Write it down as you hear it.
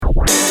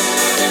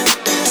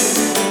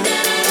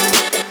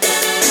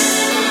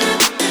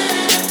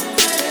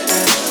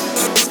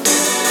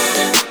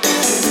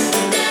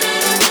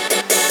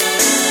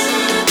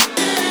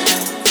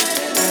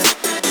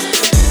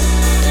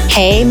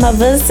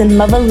mothers and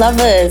mother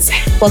lovers.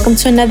 Welcome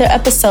to another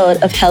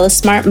episode of Hella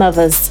Smart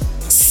Mothers.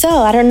 So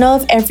I don't know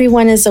if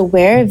everyone is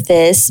aware of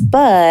this,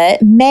 but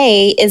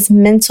May is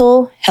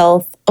Mental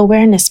Health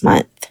Awareness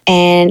Month.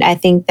 And I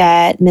think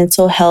that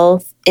mental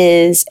health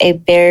is a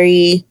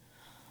very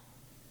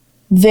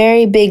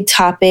big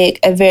topic,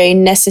 a very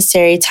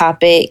necessary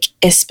topic,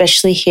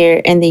 especially here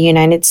in the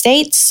United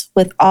States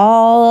with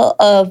all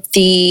of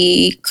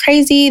the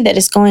crazy that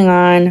is going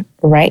on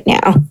right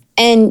now.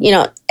 And,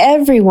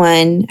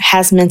 everyone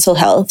has mental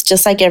health,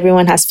 just like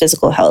everyone has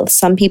physical health.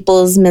 Some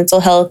people's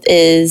mental health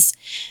is,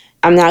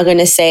 I'm not going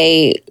to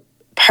say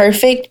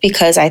perfect,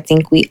 because I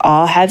think we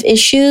all have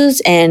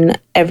issues and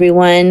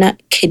everyone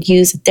could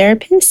use a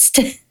therapist.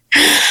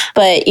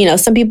 But,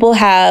 some people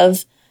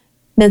have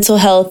mental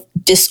health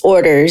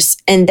disorders,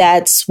 and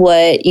that's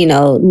what,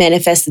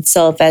 manifests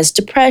itself as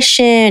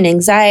depression,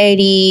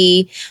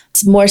 anxiety,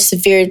 more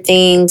severe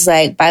things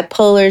like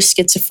bipolar,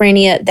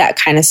 schizophrenia, that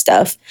kind of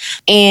stuff.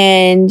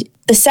 And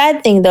the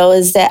sad thing, though,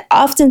 is that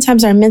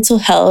oftentimes our mental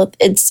health,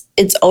 it's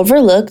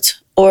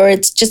overlooked, or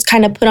it's just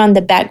kind of put on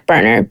the back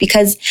burner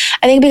because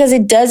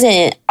it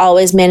doesn't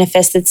always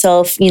manifest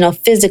itself,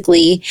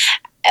 physically,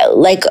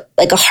 like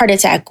a heart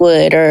attack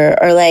would, or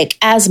like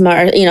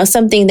asthma, or,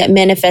 something that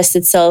manifests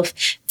itself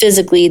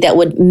physically that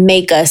would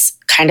make us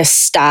kind of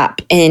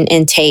stop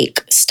and take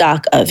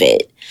stock of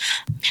it.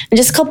 And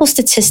just a couple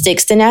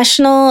statistics. The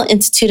National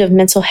Institute of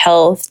Mental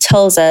Health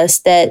tells us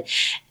that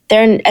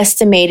there are an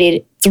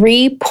estimated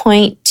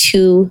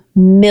 3.2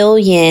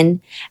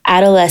 million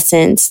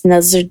adolescents, and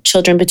those are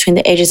children between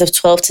the ages of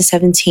 12 to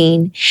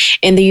 17,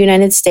 in the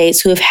United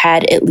States who have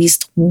had at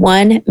least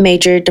one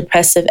major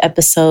depressive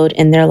episode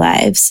in their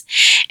lives.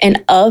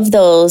 And of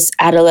those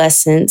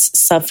adolescents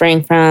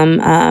suffering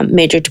from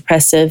major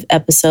depressive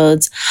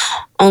episodes,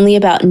 only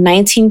about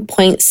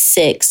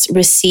 19.6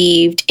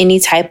 received any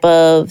type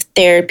of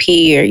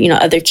therapy or,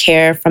 other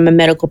care from a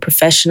medical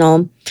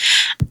professional.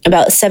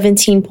 About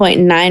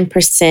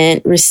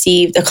 17.9%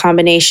 received a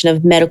combination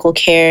of medical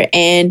care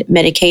and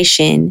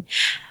medication.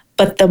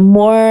 But the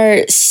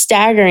more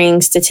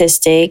staggering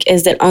statistic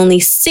is that only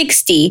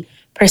 60%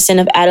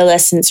 of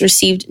adolescents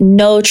received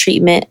no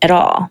treatment at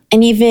all.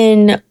 And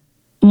even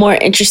more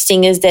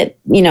interesting is that,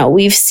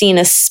 we've seen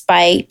a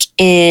spike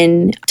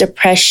in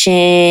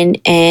depression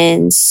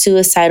and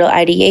suicidal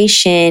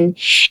ideation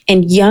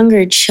in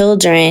younger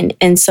children.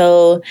 And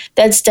so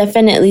that's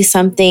definitely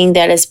something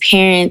that as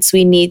parents,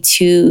 we need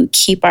to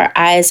keep our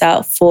eyes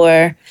out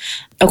for.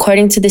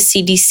 According to the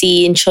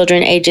CDC, in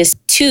children ages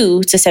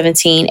 2 to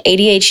 17,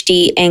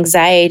 ADHD,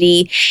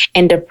 anxiety,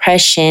 and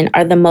depression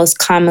are the most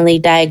commonly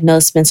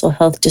diagnosed mental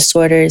health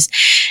disorders.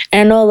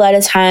 And I know a lot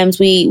of times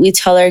we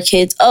tell our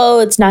kids, oh,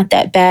 it's not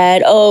that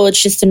bad. Oh,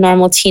 it's just a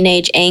normal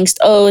teenage angst.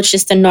 Oh, it's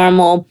just a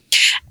normal,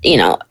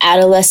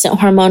 adolescent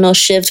hormonal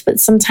shift. But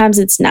sometimes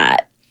it's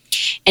not.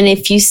 And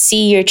if you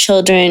see your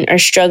children are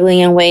struggling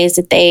in ways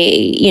that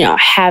they,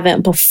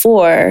 haven't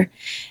before,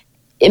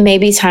 it may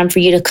be time for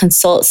you to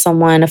consult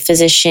someone, a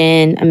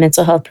physician, a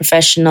mental health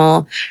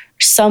professional,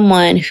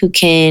 someone who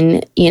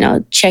can,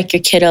 check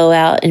your kiddo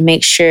out and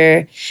make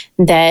sure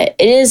that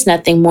it is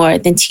nothing more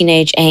than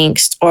teenage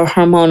angst or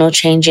hormonal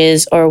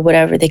changes or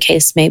whatever the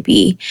case may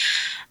be.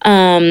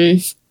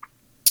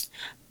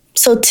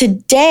 So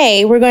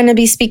today we're going to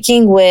be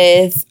speaking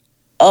with,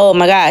 oh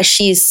my gosh,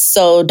 she's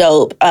so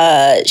dope.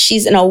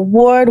 She's an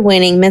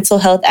award-winning mental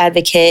health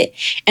advocate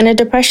and a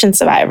depression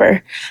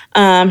survivor.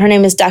 Her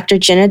name is Dr.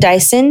 Jenna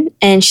Dyson,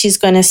 and she's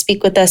going to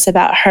speak with us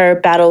about her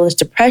battle with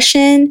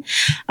depression,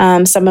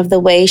 some of the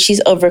ways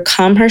she's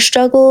overcome her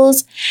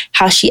struggles,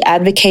 how she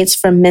advocates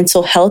for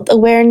mental health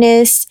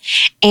awareness,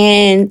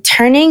 and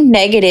turning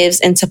negatives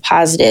into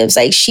positives.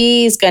 Like,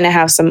 she's going to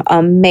have some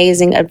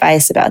amazing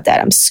advice about that.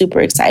 I'm super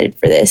excited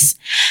for this.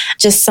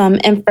 Just some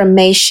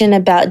information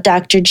about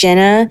Dr.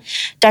 Jenna.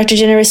 Dr.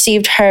 Jenna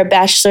received her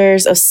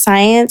Bachelor's of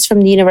Science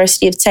from the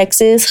University of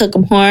Texas,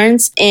 Hook'em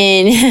Horns,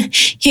 in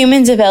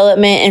Human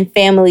Development and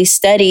Family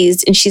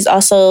Studies. And she's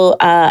also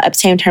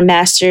obtained her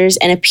Master's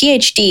and a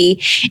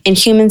PhD in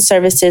Human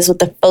Services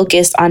with a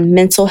focus on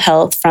mental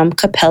health from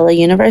Capella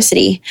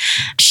University.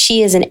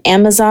 She is an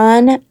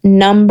Amazon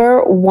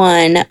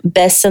 #1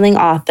 best-selling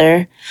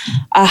author,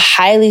 a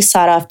highly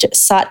sought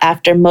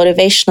after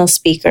motivational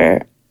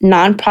speaker,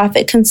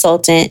 nonprofit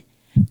consultant,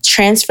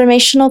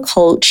 transformational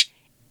coach,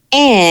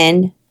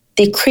 and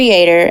the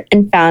creator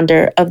and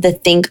founder of the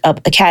Think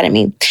Up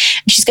Academy.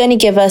 She's going to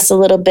give us a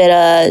little bit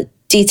of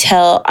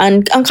detail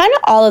on kind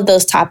of all of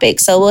those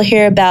topics. So we'll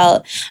hear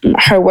about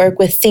her work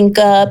with Think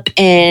Up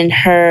and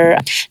her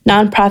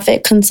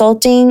nonprofit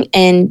consulting.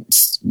 And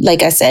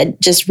like I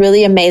said, just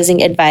really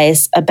amazing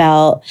advice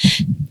about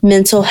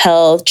mental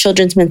health,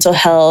 children's mental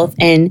health,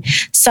 and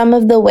some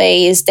of the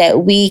ways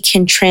that we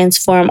can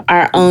transform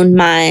our own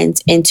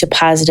minds into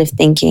positive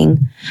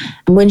thinking.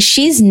 When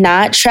she's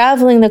not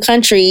traveling the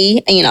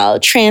country,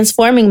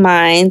 transforming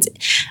minds,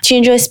 she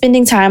enjoys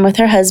spending time with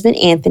her husband,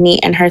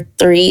 Anthony, and her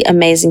 3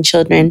 amazing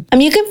children.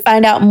 You can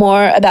find out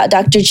more about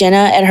Dr.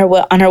 Jenna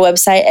on her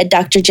website at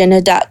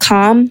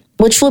drjenna.com.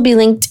 which will be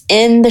linked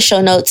in the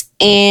show notes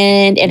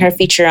and in her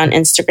feature on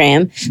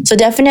Instagram. So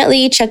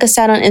definitely check us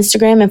out on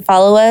Instagram and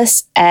follow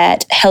us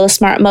at Hella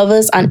Smart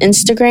Mothers on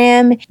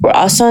Instagram. We're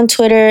also on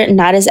Twitter,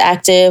 not as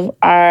active.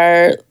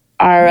 Our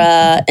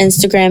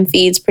Instagram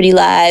feed's pretty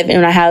live,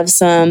 and I have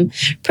some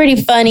pretty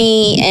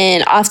funny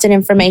and often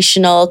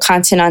informational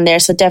content on there.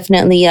 So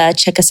definitely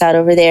check us out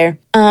over there.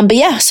 But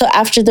yeah, so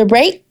after the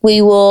break,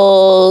 we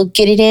will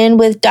get it in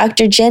with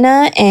Dr.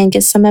 Jenna and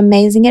get some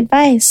amazing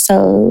advice.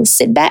 So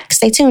sit back,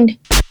 stay tuned.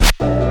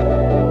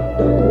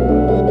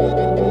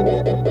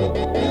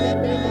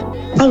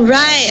 All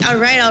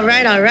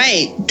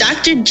right.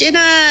 Dr.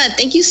 Jenna,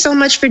 thank you so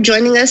much for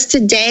joining us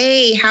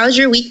today. How's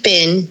your week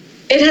been?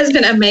 It has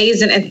been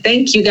amazing. And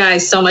thank you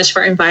guys so much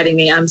for inviting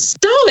me. I'm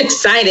so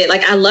excited.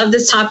 Like, I love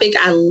this topic.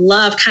 I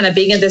love kind of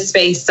being in this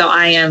space. So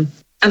I'm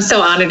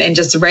so honored and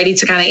just ready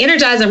to kind of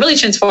energize and really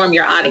transform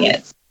your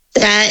audience.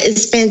 That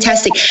is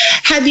fantastic.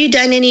 Have you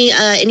done any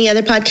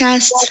other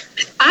podcasts?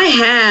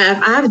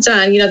 I've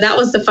done, that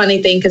was the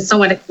funny thing, because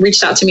someone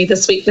reached out to me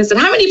this week and said,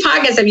 how many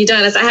podcasts have you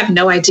done? I said, I have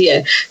no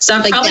idea. So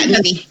I'm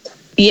like,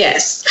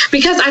 yes,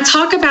 because I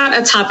talk about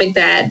a topic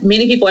that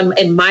many people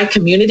in my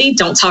community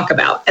don't talk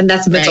about, and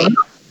that's mental health.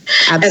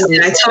 Absolutely.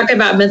 And I talk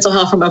about mental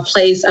health from a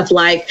place of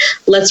like,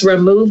 let's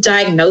remove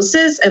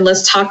diagnosis and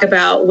let's talk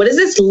about what does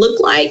this look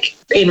like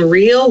in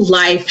real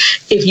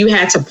life if you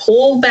had to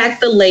pull back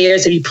the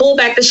layers, if you pull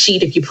back the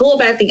sheet, if you pull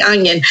back the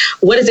onion,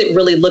 what does it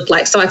really look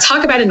like? So I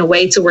talk about it in a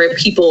way to where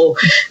people,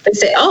 they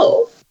say,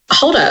 oh,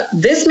 hold up,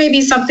 this may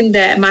be something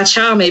that my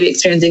child may be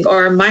experiencing,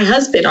 or my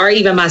husband, or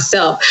even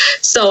myself.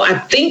 So I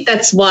think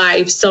that's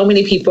why so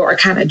many people are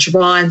kind of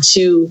drawn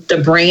to the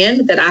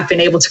brand that I've been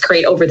able to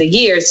create over the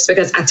years,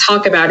 because I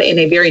talk about it in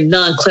a very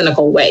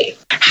non-clinical way.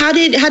 How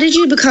did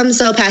you become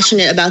so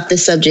passionate about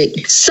this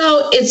subject?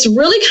 So it's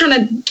really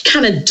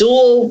kind of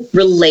dual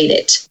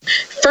related.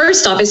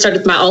 First off, it started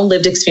with my own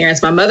lived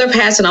experience. My mother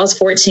passed when I was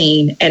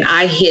 14, and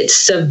I hit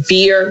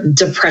severe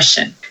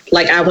depression.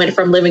 Like, I went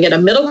from living in a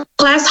middle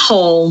class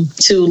home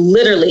to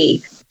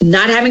literally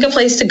not having a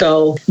place to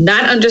go,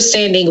 not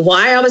understanding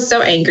why I was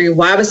so angry,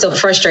 why I was so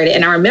frustrated.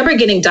 And I remember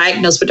getting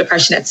diagnosed with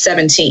depression at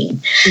 17.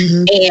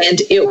 Mm-hmm.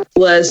 And it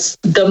was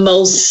the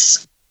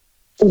most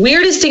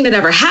weirdest thing that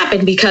ever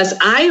happened, because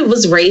I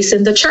was raised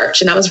in the church,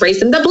 and I was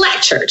raised in the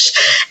Black church.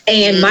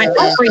 And my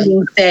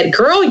upbringing said,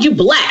 girl, you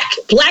Black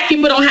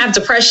people don't have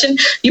depression.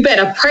 You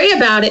better pray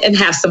about it and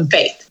have some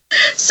faith.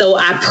 So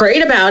I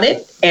prayed about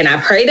it, and I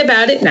prayed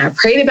about it, and I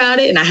prayed about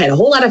it, and I had a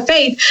whole lot of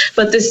faith,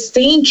 but this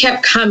thing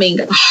kept coming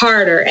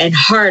harder and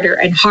harder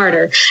and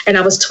harder. And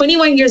I was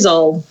 21 years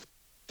old,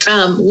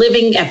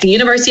 living at the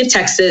University of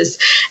Texas,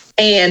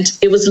 and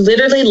it was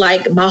literally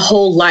like my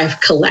whole life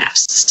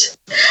collapsed.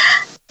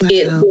 Wow.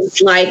 It was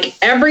like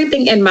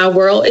everything in my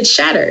world, it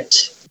shattered.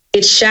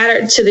 It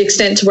shattered to the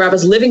extent to where I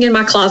was living in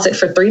my closet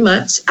for 3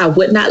 months. I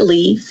would not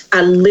leave.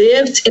 I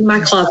lived in my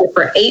closet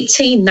for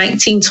 18,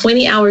 19,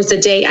 20 hours a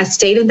day. I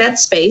stayed in that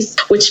space,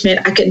 which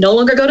meant I could no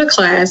longer go to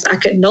class. I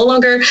could no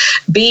longer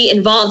be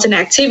involved in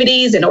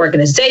activities and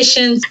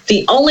organizations.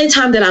 The only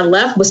time that I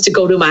left was to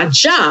go to my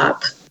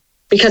job,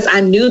 because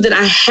I knew that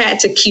I had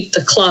to keep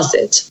the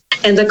closet.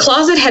 And the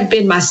closet had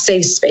been my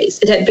safe space.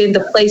 It had been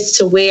the place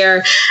to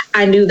where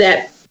I knew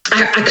that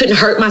I couldn't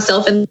hurt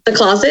myself in the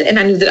closet, and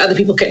I knew that other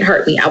people couldn't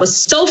hurt me. I was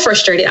so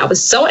frustrated. I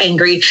was so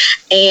angry,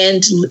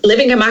 and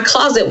living in my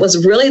closet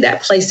was really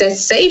that place that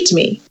saved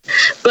me.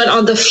 But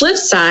on the flip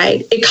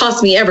side, it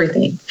cost me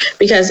everything,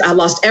 because I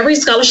lost every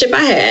scholarship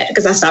I had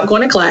because I stopped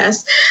going to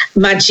class.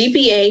 My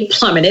GPA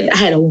plummeted. I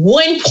had a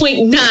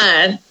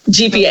 1.9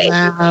 GPA.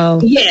 Wow.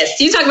 Yes.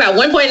 You talk about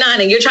 1.9,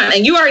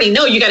 and you already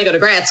know you got to go to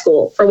grad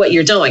school for what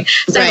you're doing.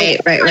 So right.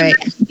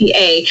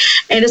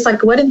 GPA, and it's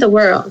like, what in the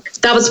world?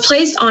 I was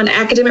placed on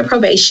academic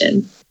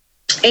probation,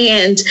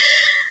 and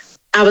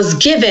I was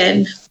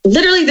given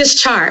literally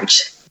this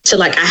charge to,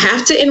 like, I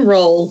have to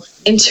enroll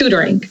in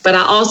tutoring, but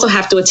I also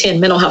have to attend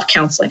mental health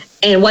counseling.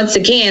 And once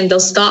again,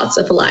 those thoughts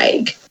of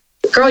like,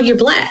 girl, you're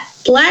Black.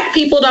 Black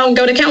people don't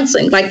go to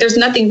counseling. Like, there's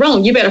nothing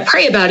wrong. You better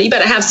pray about it. You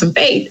better have some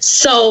faith.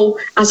 So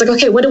I was like,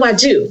 okay, what do I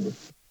do?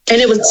 And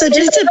it was... So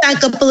just to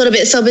back up a little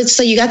bit.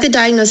 So you got the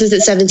diagnosis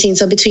at 17.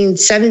 So between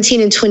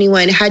 17 and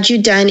 21, had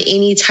you done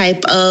any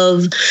type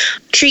of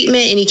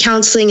treatment, any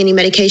counseling, any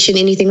medication,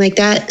 anything like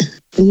that?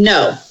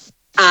 No,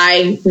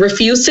 I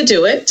refused to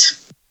do it,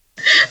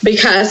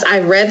 because I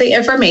read the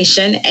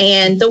information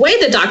and the way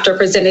the doctor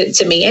presented it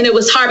to me. And it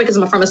was hard because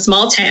I'm from a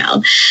small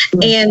town.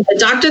 Mm-hmm. And the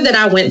doctor that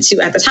I went to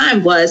at the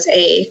time was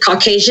a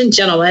Caucasian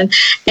gentleman.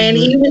 And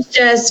he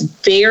was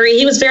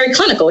very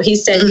clinical. He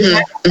said, you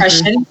have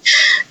depression.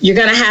 You're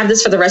going to have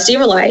this for the rest of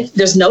your life.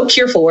 There's no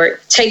cure for it.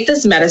 Take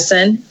this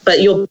medicine,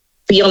 but you'll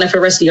be on it for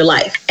the rest of your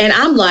life. And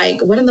I'm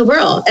like, what in the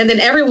world? And then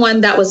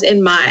everyone that was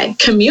in my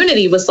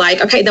community was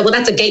like, okay, well,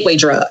 that's a gateway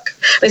drug.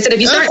 They said, if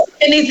you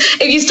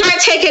start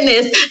taking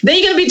this, then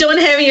you're going to be doing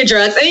heavier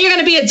drugs and you're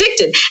going to be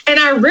addicted. And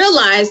I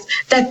realized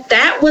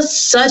that was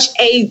such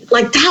a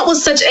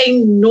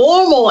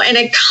normal and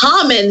a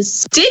common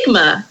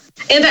stigma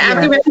in the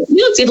African American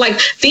community. Like,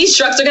 these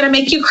drugs are going to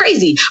make you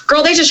crazy.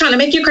 Girl, they're just trying to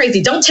make you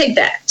crazy. Don't take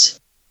that.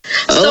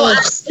 Oh. So I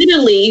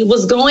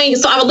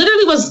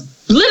literally was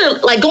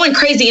like going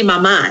crazy in my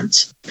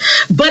mind.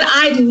 But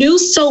I knew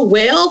so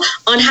well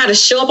on how to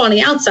show up on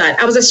the outside.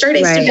 I was a straight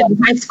A student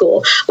in high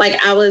school. Like,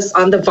 I was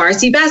on the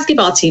varsity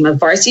basketball team, a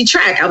varsity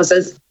track. I was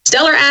a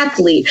stellar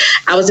athlete.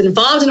 I was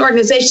involved in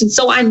organizations.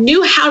 So I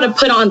knew how to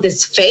put on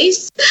this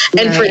face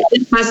and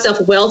present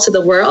myself well to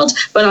the world.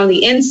 But on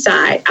the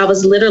inside, I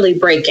was literally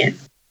breaking.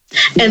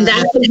 And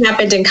that's what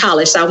happened in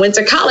college. So I went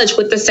to college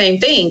with the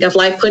same thing of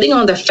like putting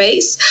on the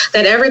face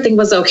that everything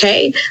was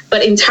okay.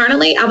 But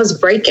internally, I was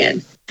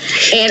breaking.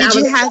 And did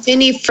you have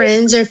any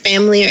friends or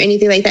family or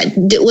anything like that?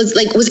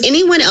 Was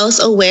anyone else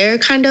aware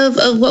kind of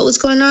what was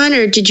going on?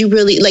 Or did you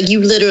really, like, you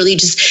literally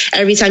just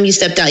every time you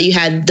stepped out, you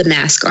had the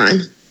mask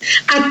on?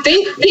 I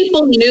think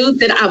people knew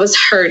that I was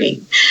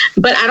hurting,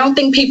 but I don't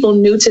think people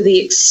knew to the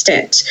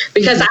extent,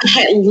 because I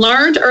had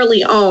learned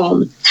early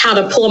on how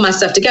to pull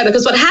myself together.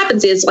 Because what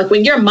happens is, like,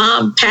 when your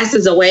mom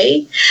passes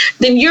away,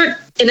 then you're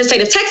in the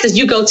state of Texas,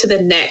 you go to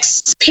the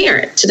next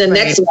parent, to the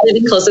next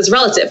living closest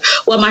relative.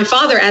 Well, my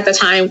father at the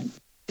time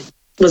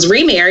was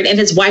remarried and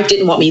his wife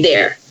didn't want me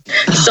there.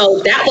 So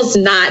that was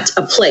not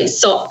a place.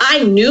 So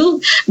I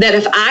knew that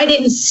if I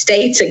didn't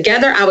stay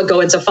together, I would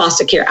go into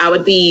foster care. I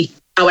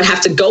would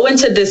have to go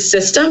into this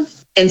system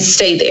and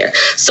stay there.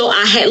 So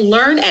I had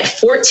learned at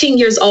 14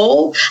 years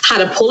old how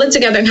to pull it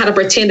together and how to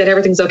pretend that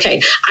everything's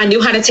okay. I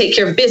knew how to take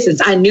care of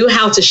business. I knew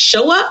how to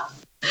show up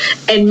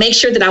and make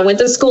sure that I went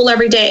to school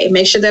every day,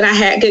 make sure that I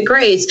had good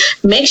grades,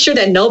 make sure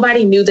that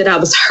nobody knew that I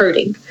was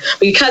hurting,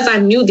 because I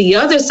knew the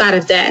other side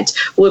of that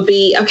would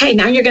be, okay,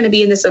 now you're going to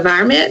be in this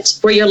environment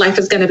where your life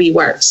is going to be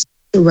worse.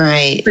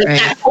 Right.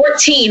 At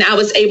 14, I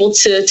was able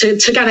to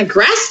kind of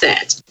grasp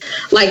that.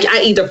 Like,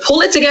 I either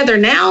pull it together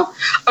now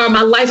or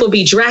my life will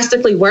be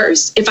drastically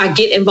worse if I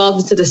get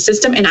involved into the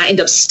system and I end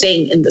up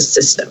staying in the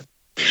system.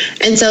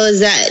 And so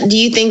do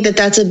you think that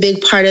that's a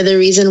big part of the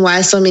reason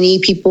why so many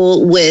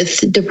people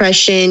with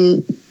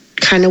depression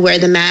kind of wear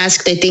the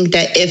mask? They think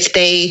that if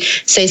they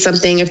say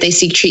something, if they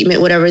seek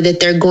treatment, whatever, that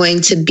they're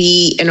going to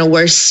be in a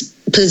worse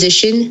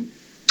position?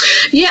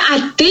 Yeah,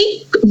 I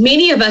think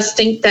many of us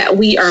think that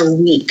we are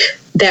weak,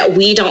 that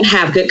we don't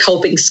have good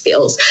coping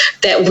skills,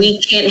 that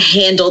we can't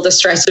handle the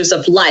stressors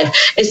of life,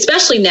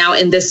 especially now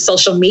in this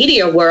social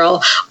media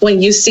world,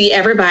 when you see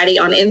everybody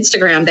on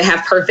Instagram, they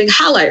have perfect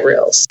highlight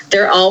reels.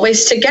 They're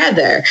always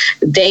together.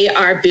 They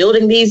are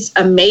building these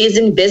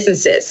amazing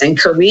businesses and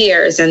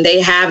careers, and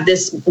they have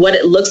this, what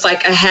it looks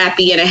like, a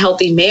happy and a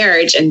healthy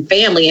marriage and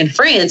family and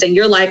friends. And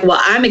you're like,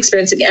 well, I'm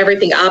experiencing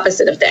everything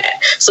opposite of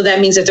that. So that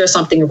means that there's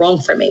something wrong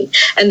for me.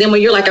 And then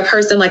when you're like a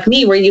person like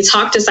me, where you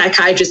talk to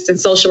psychiatrists and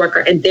social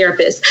worker and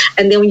therapists,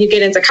 and then when you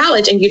get into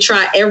college and you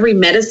try every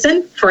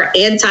medicine for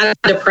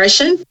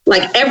antidepressant,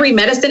 like every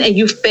medicine, and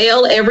you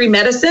fail every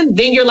medicine,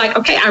 then you're like,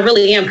 okay, I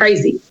really am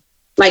crazy.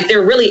 Like,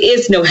 there really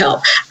is no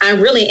help. I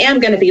really am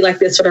going to be like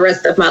this for the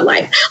rest of my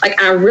life.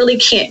 Like, I really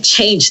can't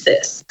change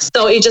this.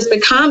 So it just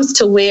becomes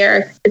to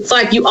where it's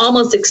like you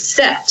almost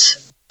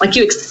accept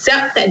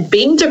that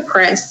being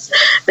depressed,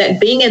 that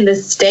being in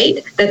this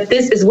state, that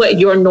this is what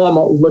your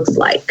normal looks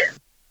like.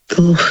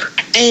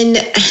 And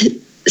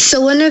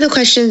so one of the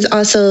questions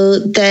also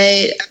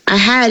that I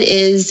had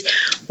is,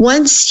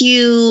 once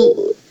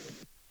you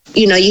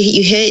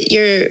hit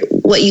your,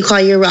 what you call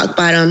your rock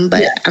bottom,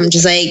 but I'm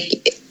just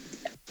like,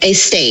 a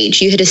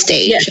stage, you hit a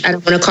stage. Yes. I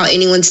don't want to call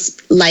anyone's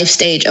life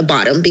stage a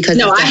bottom, because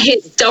I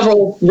hit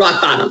several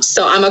rock bottoms,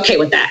 so I'm okay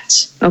with that.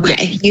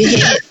 Okay. You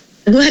hit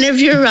one of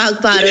your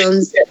rock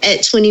bottoms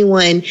at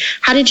 21.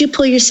 How did you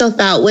pull yourself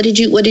out? What did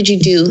you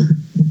do?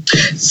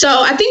 So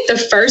I think the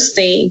first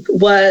thing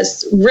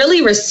was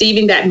really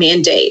receiving that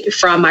mandate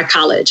from my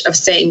college of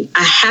saying,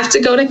 I have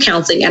to go to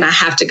counseling and I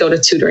have to go to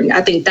tutoring.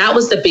 I think that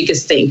was the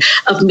biggest thing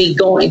of me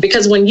going,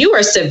 because when you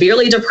are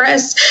severely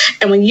depressed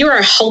and when you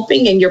are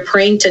hoping and you're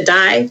praying to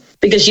die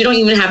because you don't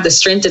even have the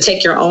strength to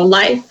take your own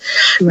life,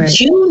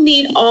 you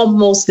need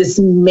almost this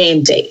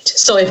mandate.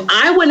 So if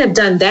I wouldn't have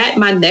done that,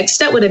 my next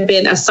step would have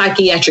been a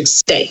psychiatric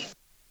stay.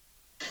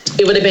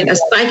 It would have been a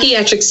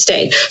psychiatric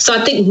stay. So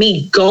I think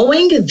me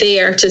going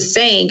there to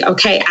saying,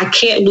 okay, I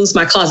can't lose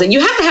my closet. You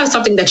have to have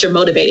something that you're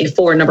motivated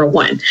for, number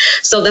one.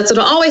 So that's what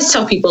I always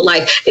tell people.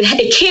 Like,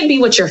 it can't be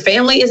what your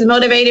family is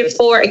motivated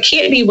for. It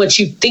can't be what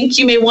you think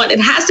you may want.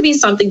 It has to be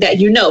something that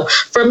you know.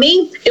 For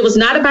me, it was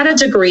not about a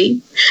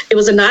degree. It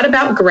was not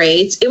about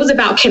grades. It was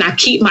about, can I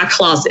keep my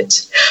closet?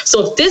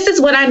 So if this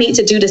is what I need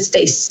to do to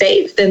stay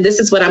safe, then this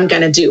is what I'm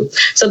going to do.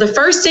 So the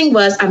first thing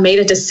was I made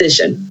a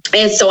decision.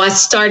 And so I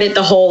started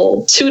the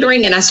whole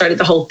tutoring and I started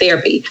the whole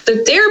therapy.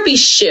 The therapy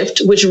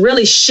shift, which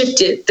really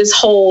shifted this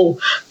whole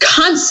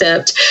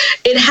concept,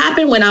 it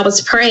happened when I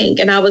was praying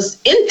and I was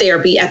in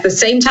therapy at the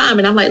same time.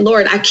 And I'm like,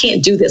 Lord, I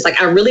can't do this.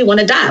 Like, I really want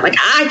to die. Like,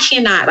 I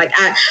cannot.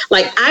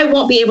 I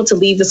won't be able to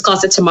leave this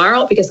closet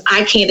tomorrow because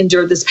I can't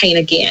endure this pain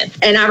again.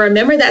 And I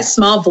remember that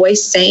small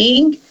voice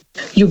saying,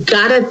 you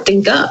got to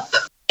think up.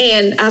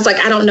 And I was like,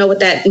 I don't know what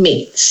that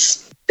means.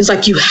 It's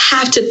like you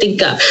have to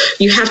think up.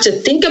 You have to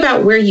think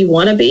about where you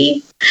want to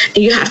be, and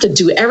you have to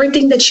do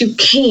everything that you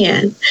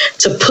can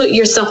to put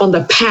yourself on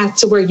the path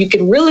to where you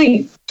can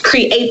really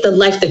create the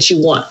life that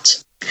you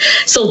want.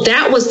 So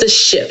that was the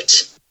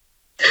shift,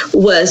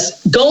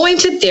 was going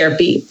to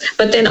therapy,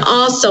 but then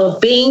also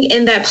being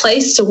in that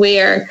place to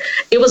where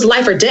it was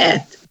life or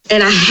death,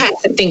 and I had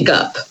to think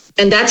up.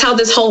 And that's how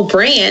this whole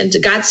brand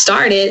got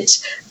started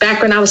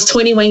back when I was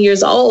 21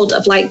 years old,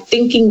 of like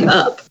thinking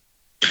up.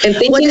 And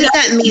what does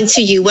that mean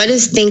to you? What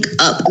does think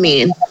up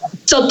mean?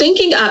 So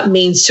thinking up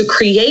means to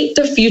create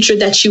the future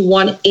that you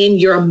want in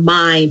your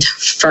mind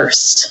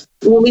first.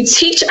 When we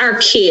teach our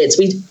kids,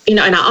 and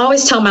I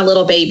always tell my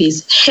little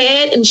babies,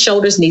 head and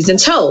shoulders, knees and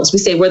toes. We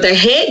say where the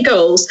head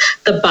goes,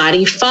 the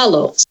body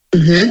follows.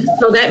 Mm-hmm.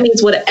 So that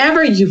means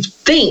whatever you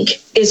think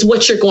is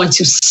what you're going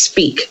to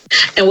speak.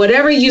 And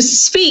whatever you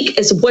speak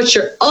is what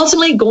you're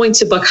ultimately going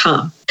to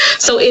become.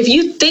 So if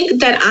you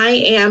think that I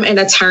am an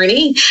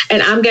attorney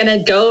and I'm going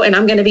to go and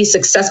I'm going to be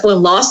successful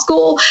in law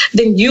school,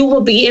 then you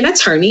will be an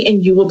attorney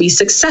and you will be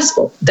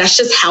successful. That's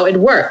just how it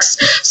works.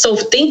 So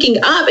thinking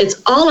up,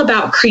 it's all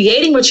about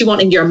creating what you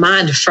want in your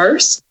mind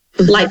first.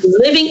 Like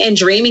living and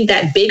dreaming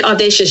that big,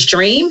 audacious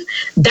dream.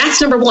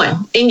 That's number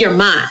one, in your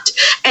mind.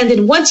 And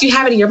then once you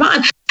have it in your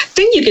mind,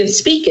 then you can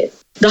speak it.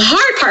 The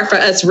hard part for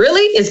us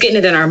really is getting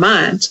it in our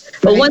mind.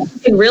 But once you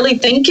can really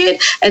think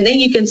it and then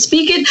you can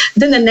speak it,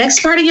 then the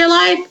next part of your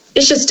life,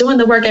 it's just doing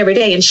the work every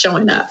day and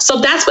showing up. So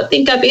that's what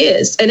Think Up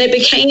is. And it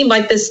became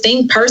like this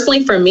thing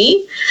personally for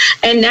me.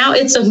 And now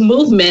it's a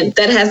movement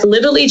that has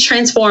literally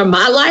transformed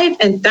my life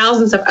and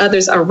thousands of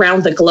others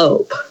around the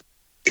globe.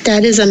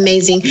 That is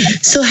amazing.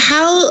 So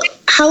how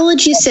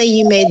would you say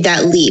you made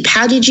that leap?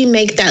 How did you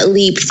make that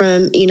leap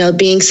from,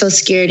 being so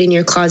scared in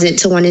your closet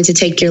to wanting to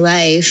take your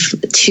life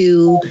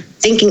to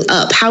thinking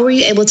up? How were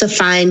you able to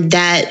find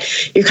that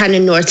your kind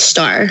of North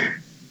Star?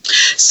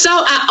 So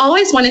I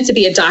always wanted to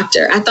be a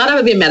doctor. I thought I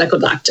would be a medical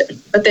doctor,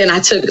 but then I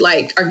took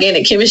like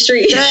organic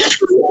chemistry. Never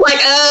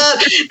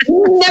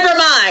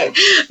mind.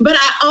 But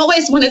I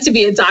always wanted to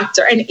be a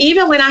doctor. And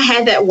even when I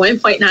had that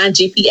 1.9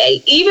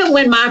 GPA, even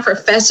when my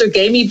professor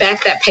gave me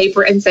back that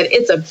paper and said,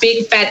 it's a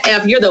big fat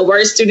F, you're the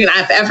worst student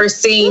I've ever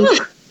seen.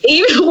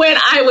 Even when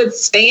I would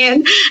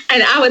stand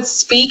and I would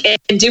speak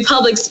and do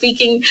public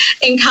speaking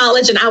in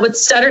college and I would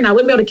stutter and I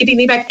wouldn't be able to get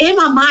anything back, in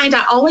my mind,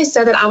 I always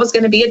said that I was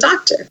going to be a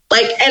doctor.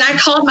 And I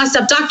called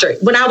myself doctor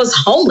when I was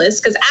homeless,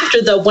 because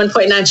after the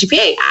 1.9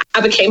 GPA,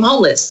 I became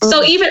homeless.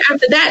 So even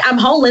after that, I'm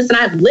homeless and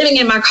I'm living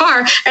in my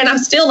car and I'm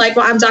still like,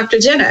 well, I'm Dr.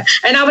 Jenna.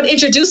 And I would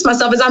introduce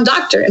myself as I'm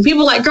doctor. And people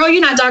were like, girl,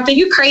 you're not doctor,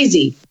 you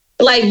crazy.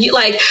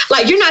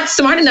 You're not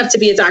smart enough to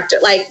be a doctor.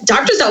 Like,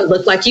 doctors don't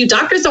look like you.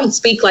 Doctors don't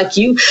speak like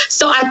you.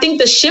 So I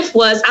think the shift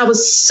was I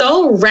was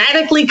so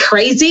radically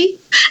crazy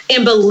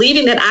in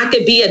believing that I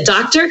could be a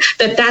doctor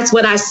that's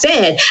what I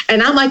said.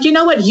 And I'm like, you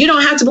know what? You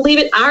don't have to believe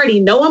it. I already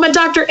know I'm a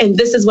doctor and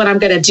this is what I'm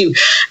going to do.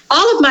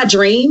 All of my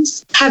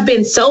dreams have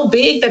been so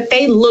big that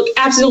they look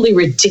absolutely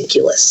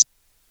ridiculous.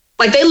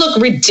 They look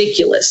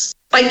ridiculous.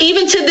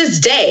 Even to this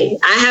day,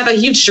 I have a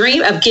huge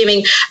dream of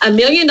giving $1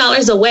 million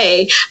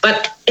away,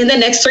 but in the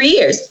next 3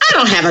 years, I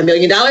don't have $1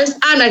 million.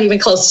 I'm not even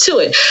close to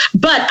it,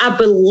 but I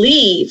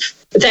believe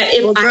that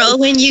it will grow.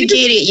 When you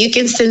get it, you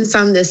can send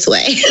some this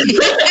way.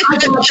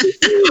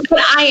 But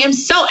I am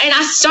and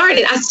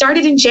I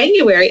started in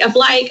January of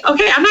okay,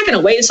 I'm not going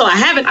to wait until I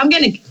have it. I'm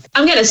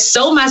going to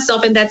sow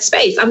myself in that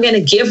space. I'm going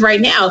to give right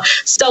now.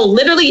 So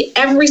literally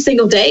every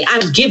single day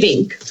I'm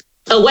giving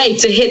away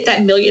to hit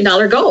that $1 million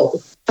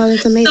goal. Oh,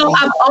 that's amazing. So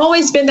I've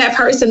always been that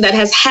person that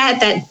has had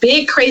that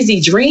big, crazy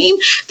dream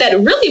that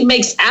really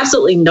makes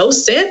absolutely no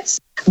sense.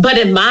 But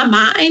in my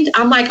mind,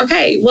 I'm like,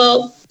 okay,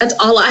 well, that's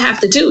all I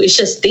have to do is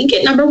just think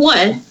it, number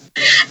one.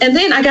 And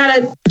then I got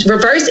to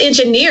reverse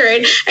engineer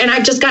it. And I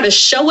just got to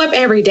show up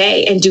every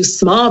day and do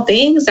small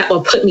things that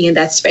will put me in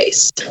that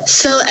space.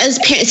 So as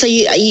parents, so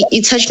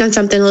you touched on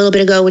something a little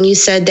bit ago when you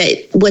said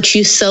that what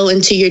you sow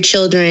into your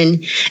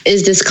children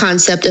is this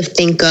concept of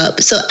think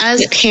up. So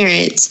as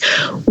parents,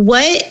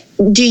 what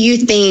do you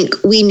think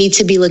we need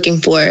to be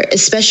looking for,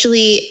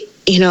 especially,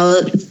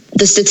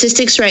 the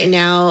statistics right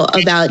now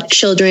about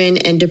children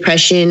and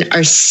depression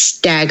are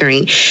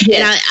staggering.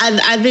 Yes.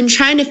 And I've been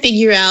trying to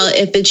figure out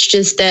if it's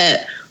just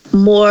that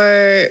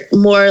more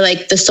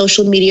like the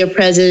social media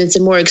presence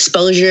and more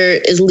exposure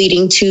is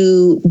leading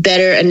to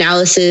better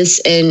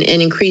analysis and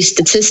increased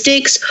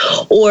statistics,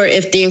 or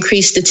if the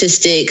increased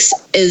statistics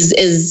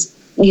is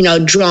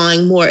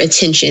drawing more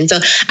attention. So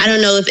I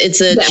don't know if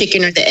it's a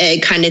chicken or the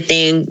egg kind of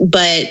thing,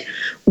 but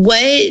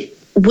what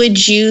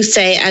would you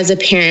say as a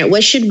parent,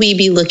 what should we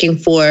be looking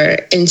for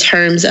in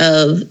terms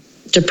of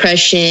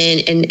depression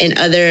and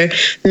other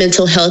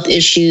mental health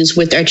issues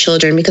with our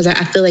children? Because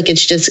I feel like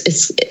it's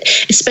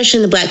especially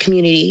in the Black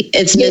community,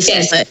 it's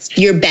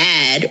you're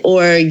bad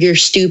or you're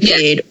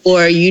stupid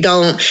or you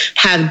don't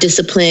have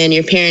discipline.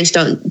 Your parents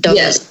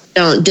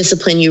don't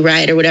discipline you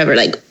right or whatever.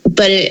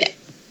 But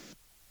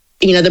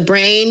the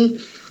brain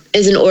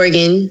is an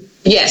organ.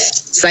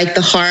 Yes. It's like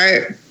the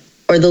heart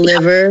or the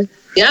liver.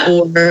 Yeah.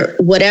 Or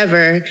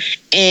whatever.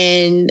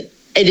 And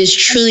it is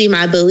truly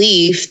my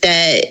belief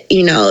that,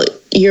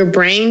 your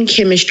brain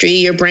chemistry,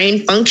 your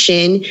brain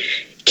function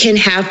can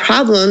have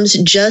problems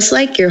just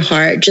like your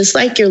heart, just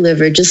like your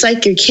liver, just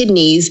like your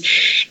kidneys.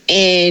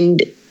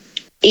 And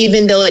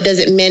even though it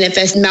doesn't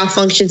manifest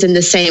malfunctions in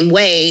the same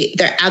way,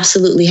 they're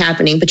absolutely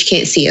happening, but you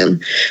can't see them.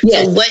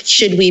 Yes. So what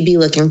should we be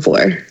looking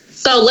for?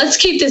 So let's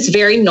keep this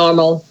very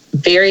normal,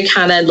 very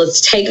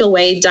let's take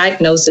away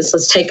diagnosis.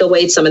 Let's take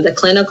away some of the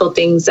clinical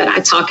things that I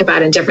talk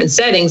about in different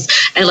settings,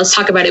 and let's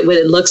talk about what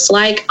it looks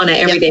like on an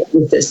everyday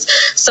basis.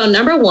 So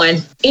number one,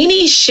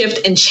 any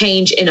shift and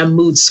change in a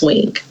mood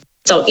swing.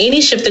 So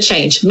any shift or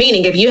change,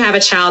 meaning if you have a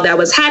child that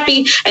was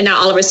happy and now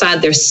all of a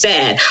sudden they're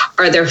sad,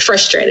 or they're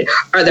frustrated,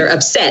 or they're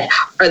upset,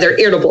 or they're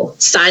irritable.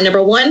 Sign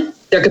number one,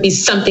 there could be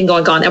something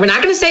going on. And we're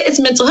not going to say it's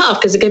mental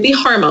health because it could be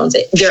hormones.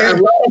 There are a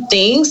lot of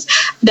things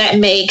that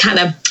may kind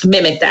of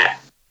mimic that.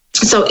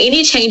 So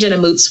any change in a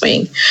mood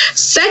swing.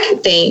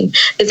 Second thing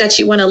is that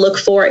you want to look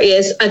for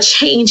is a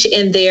change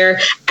in their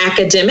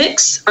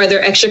academics or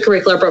their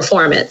extracurricular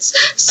performance.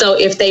 So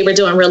if they were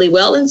doing really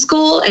well in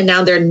school and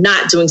now they're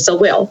not doing so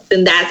well,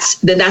 then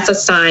that's a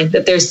sign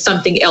that there's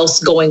something else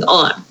going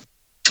on.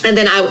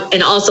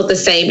 And also the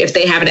same if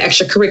they have an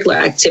extracurricular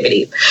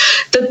activity.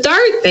 The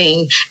third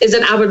thing is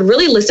that I would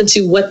really listen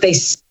to what they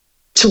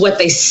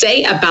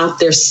say about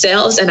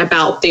themselves and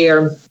about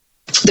their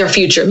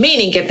future.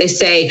 Meaning if they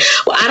say,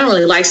 well, I don't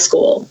really like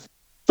school.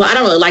 Well, I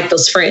don't really like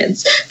those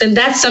friends. Then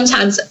that's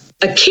sometimes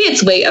a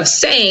kid's way of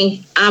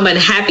saying I'm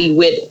unhappy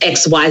with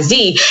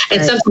XYZ.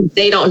 And sometimes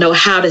they don't know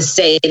how to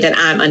say that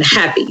I'm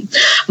unhappy.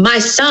 My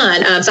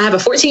son, so I have a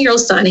 14-year-old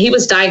son. He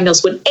was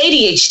diagnosed with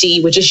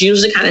ADHD, which is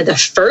usually kind of the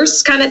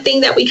first kind of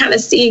thing that we kind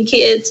of see in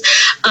kids.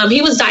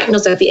 He was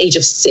diagnosed at the age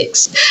of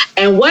 6.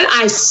 And what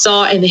I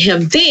saw in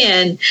him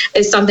then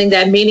is something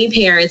that many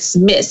parents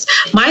miss.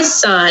 My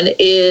son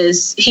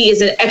he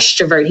is an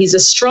extrovert. He's a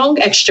strong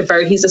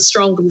extrovert. He's a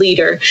strong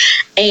leader.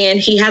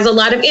 And he has a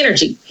lot of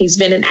energy. He's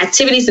been in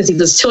activity since he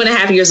was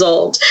 2.5 years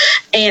old.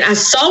 And I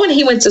saw when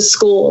he went to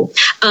school,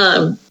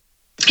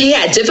 he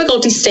had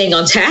difficulty staying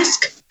on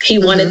task. He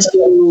wanted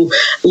to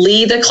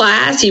lead the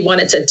class. He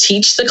wanted to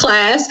teach the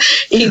class.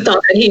 He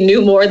thought that he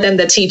knew more than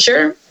the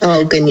teacher.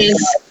 Oh,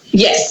 goodness.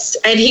 Yes.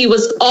 And he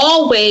was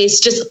always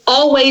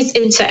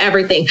into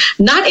everything,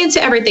 not into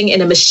everything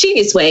in a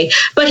mischievous way,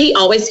 but he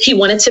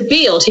wanted to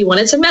build. He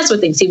wanted to mess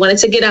with things. He wanted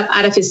to get up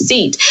out of his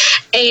seat.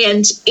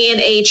 And in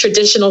a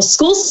traditional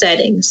school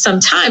setting,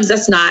 sometimes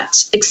that's not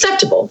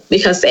acceptable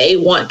because they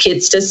want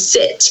kids to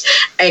sit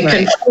and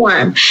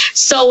conform.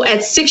 So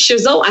at 6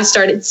 years old, I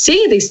started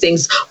seeing these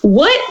things.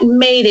 What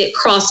made it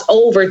cross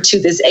over to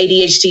this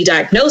ADHD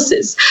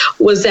diagnosis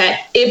was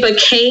that it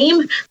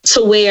became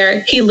to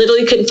where he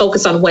literally couldn't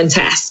focus on one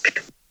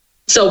task.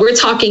 So we're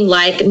talking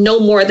like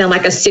no more than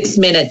like a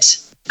 6-minute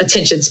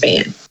attention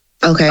span.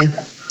 Okay.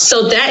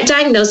 So that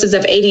diagnosis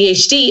of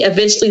ADHD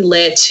eventually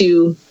led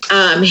to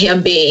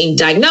him being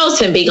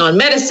diagnosed, him being on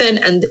medicine,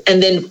 and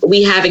then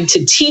we having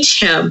to teach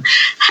him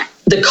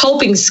the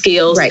coping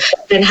skills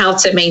and how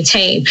to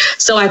maintain.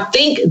 So I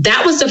think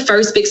that was the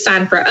first big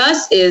sign for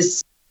us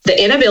is the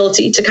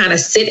inability to kind of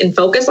sit and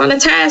focus on a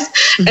task.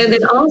 And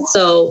then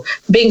also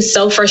being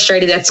so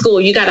frustrated at school.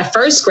 You got a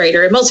first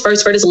grader, and most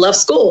first graders love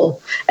school.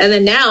 And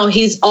then now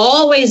he's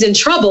always in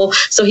trouble.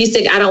 So he's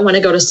saying, I don't want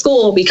to go to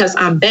school because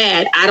I'm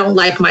bad. I don't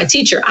like my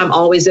teacher. I'm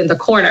always in the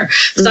corner.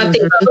 So I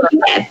think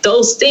that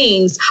those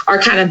things are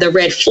kind of the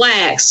red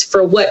flags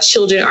for what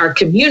children are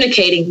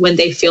communicating when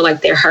they feel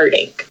like they're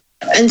hurting.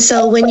 And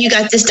so when you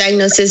got this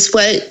diagnosis,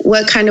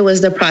 what kind of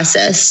was the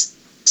process?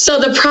 So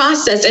the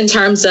process in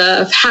terms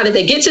of how did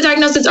they get to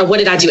diagnosis or what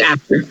did I do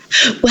after?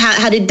 Well,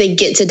 how did they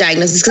get to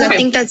diagnosis? Because I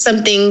think that's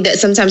something that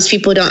sometimes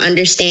people don't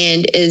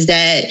understand is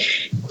that,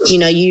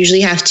 you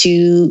usually have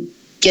to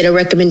get a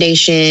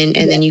recommendation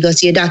and then you go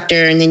see a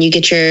doctor and then you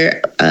get your,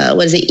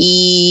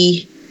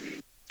 IEP?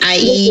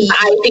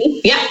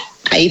 Yeah.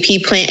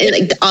 IEP plan,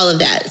 like all of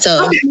that.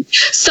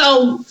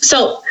 So,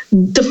 so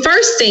the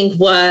first thing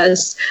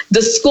was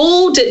the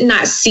school did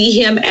not see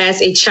him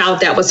as a child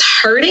that was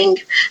hurting.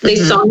 They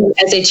saw him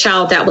as a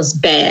child that was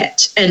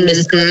bad and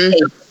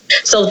misbehaving.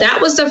 So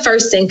that was the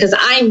first thing, because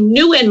I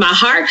knew in my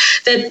heart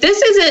that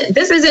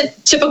this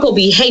isn't typical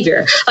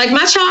behavior. Like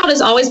my child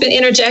has always been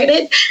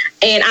energetic,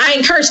 and I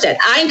encourage that.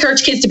 I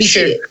encourage kids to be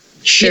sick.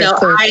 Sure,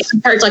 I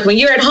encourage, like when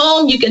you're at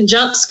home, you can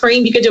jump,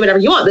 scream, you can do whatever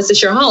you want. This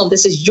is your home.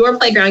 This is your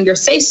playground, your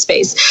safe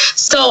space.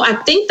 So I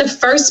think the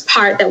first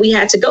part that we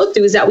had to go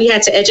through is that we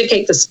had to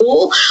educate the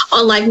school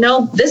on like,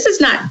 no, this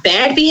is not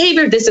bad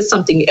behavior. This is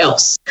something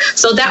else.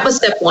 So that was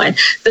step one.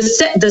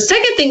 The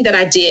second thing that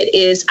I did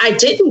is I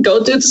didn't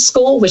go through the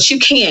school, which you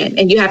can,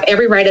 and you have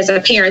every right as a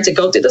parent to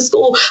go through the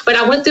school. But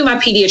I went through my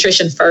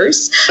pediatrician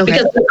first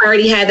because we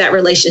already had that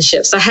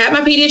relationship. So I had my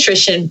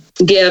pediatrician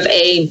give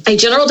a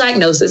general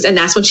diagnosis, and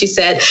that's when she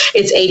said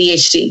it's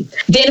ADHD.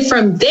 Then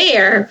from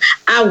there,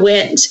 I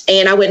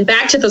went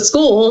back to the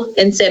school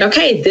and said,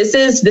 okay, this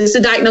is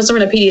a diagnosis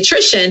from a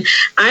pediatrician.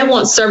 I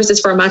want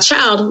services for my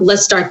child.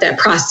 Let's start that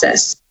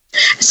process.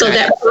 So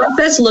that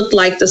process looked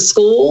like the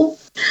school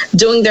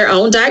doing their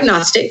own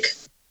diagnostic,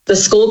 the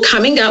school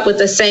coming up with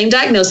the same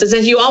diagnosis.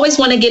 And you always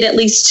want to get at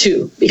least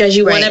two, because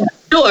you want to make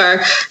sure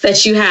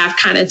that you have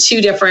kind of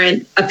two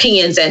different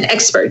opinions and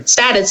expert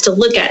status to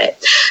look at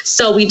it.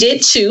 So we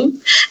did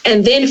two.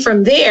 And then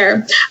from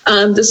there,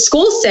 the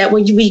school said,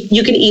 well,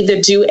 you can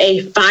either do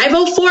a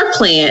 504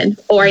 plan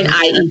or an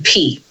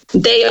IEP.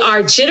 They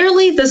are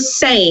generally the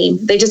same.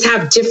 They just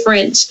have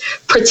different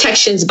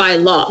protections by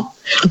law.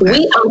 Okay.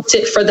 We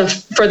opted for the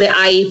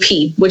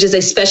IEP, which is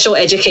a special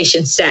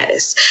education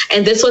status.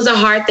 And this was a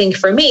hard thing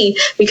for me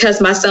because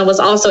my son was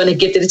also in a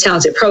gifted and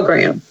talented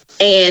program.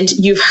 And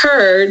you've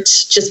heard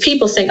just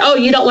people saying, oh,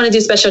 you don't want to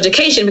do special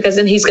education because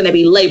then he's going to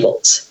be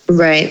labeled.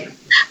 Right.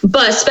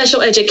 But special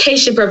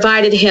education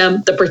provided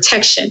him the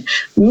protection,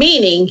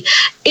 meaning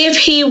if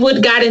he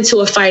got into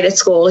a fight at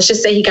school, let's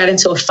just say he got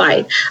into a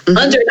fight,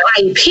 under an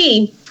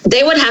IEP,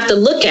 they would have to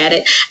look at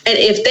it. And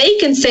if they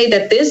can say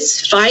that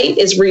this fight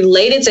is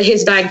related to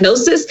his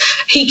diagnosis,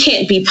 he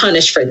can't be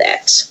punished for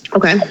that.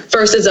 Okay.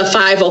 Versus a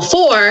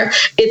 504,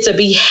 it's a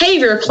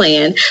behavior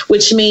plan,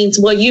 which means,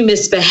 well, you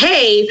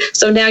misbehaved,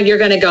 so now you're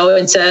going to go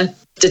into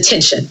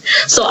detention.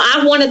 So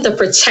I wanted the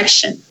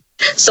protection.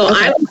 So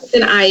okay. I was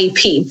an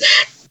IEP.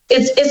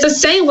 It's the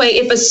same way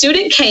if a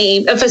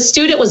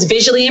student was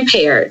visually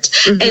impaired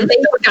and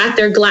they forgot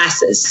their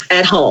glasses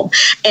at home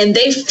and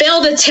they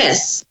failed a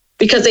test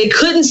because they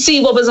couldn't see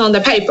what was on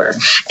the paper.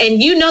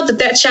 And you know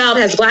that child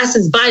has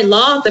glasses by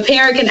law, the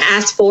parent can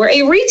ask for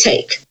a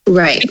retake.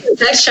 Right. Because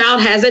that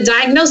child has a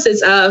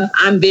diagnosis of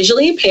I'm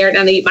visually impaired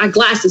and I need my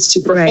glasses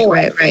to perform.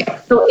 Right.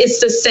 So it's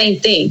the same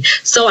thing.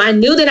 So I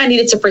knew that I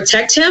needed to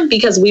protect him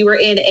because we were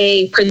in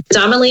a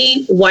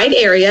predominantly white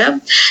area.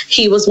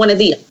 He was one of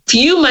the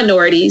few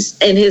minorities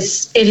in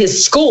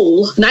his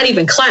school, not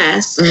even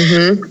class.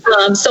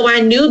 So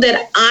I knew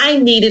that I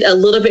needed a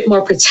little bit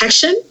more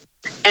protection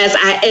as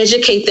I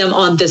educate them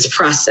on this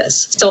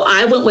process. So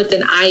I went with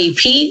an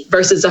IEP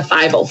versus a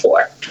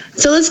 504.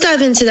 So let's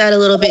dive into that a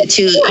little bit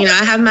too. You know,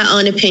 I have my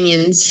own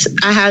opinions.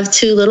 I have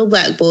two little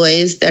Black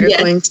boys that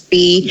are going to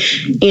be,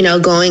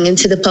 going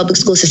into the public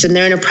school system.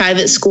 They're in a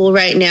private school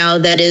right now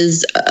that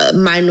is a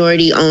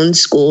minority-owned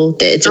school.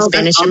 It's a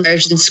Spanish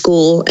immersion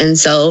school. And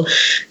so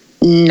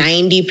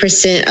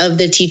 90% of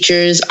the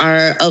teachers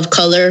are of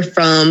color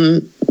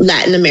from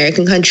Latin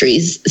American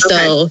countries.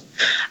 So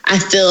I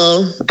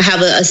feel I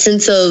have a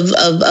sense of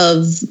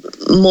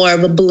more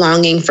of a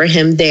belonging for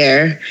him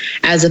there,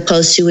 as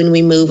opposed to when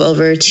we move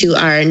over to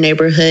our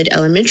neighborhood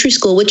elementary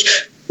school,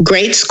 which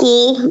great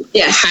school,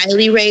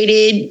 highly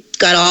rated,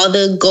 got all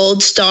the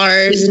gold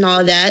stars and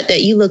all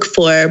that you look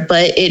for,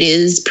 but it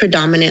is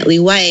predominantly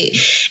white.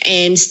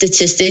 And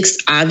statistics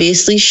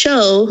obviously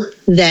show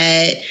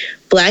that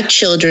Black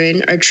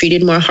children are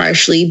treated more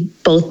harshly,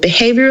 both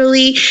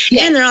behaviorally,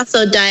 and they're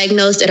also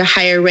diagnosed at a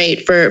higher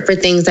rate for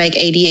things like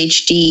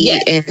ADHD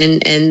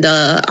and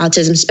the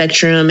autism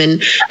spectrum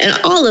and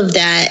all of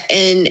that.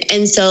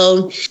 And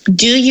so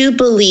do you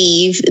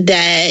believe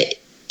that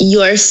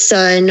your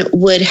son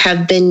would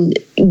have been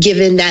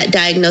given that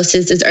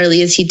diagnosis as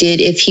early as he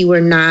did if he were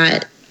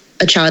not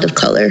a child of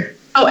color?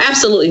 Oh,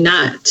 absolutely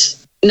not.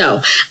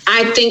 No,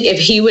 I think if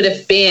he would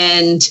have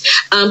been,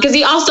 because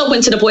he also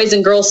went to the Boys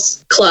and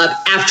Girls Club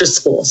after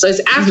school. So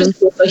it's after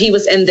school. So he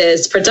was in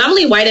this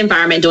predominantly white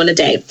environment during the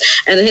day.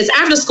 And then his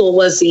after school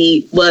was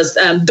the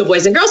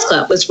Boys and Girls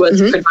Club, which was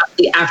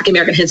predominantly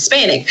African-American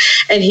Hispanic.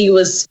 And he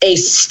was a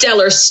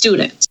stellar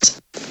student.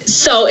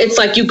 So it's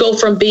like you go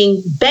from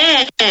being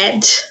bad,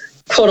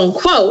 quote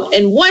unquote,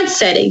 in one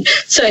setting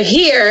to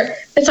here,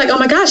 it's like, oh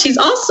my gosh, he's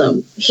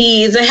awesome.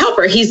 He's a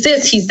helper. He's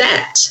this, he's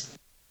that.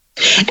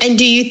 And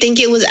do you think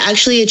it was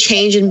actually a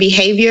change in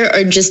behavior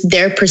or just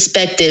their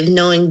perspective,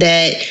 knowing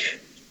that,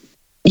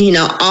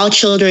 all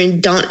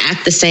children don't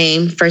act the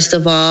same, first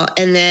of all,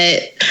 and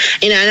that,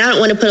 and I don't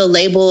want to put a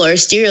label or a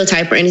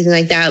stereotype or anything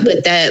like that,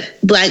 but that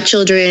Black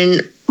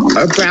children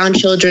or brown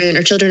children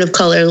or children of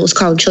color, let's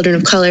call them children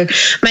of color,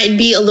 might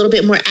be a little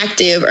bit more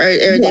active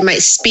or they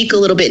might speak a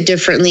little bit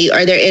differently,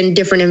 or they're in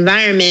different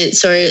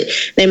environments, or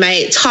they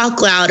might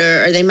talk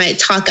louder, or they might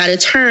talk out of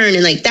turn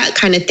and like that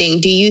kind of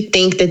thing. Do you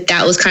think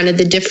that was kind of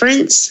the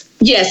difference?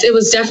 Yes, it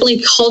was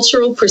definitely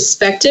cultural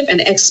perspective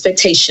and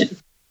expectation,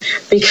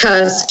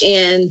 because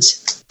in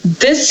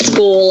this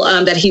school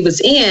that he was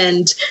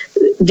in,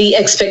 the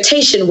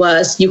expectation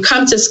was you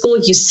come to school,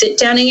 you sit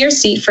down in your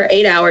seat for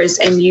 8 hours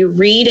and you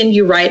read and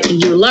you write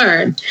and you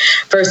learn,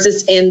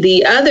 versus in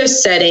the other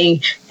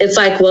setting, it's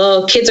like,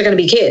 well, kids are going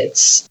to be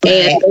kids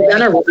and they're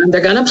going to run,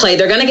 they're going to play,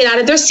 they're going to get out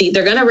of their seat,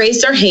 they're going to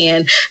raise their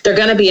hand, they're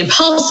going to be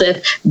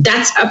impulsive.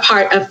 That's a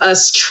part of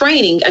us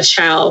training a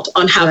child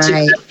on how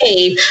to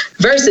behave,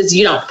 versus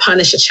you don't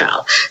punish a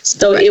child.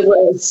 So it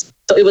was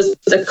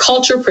the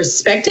cultural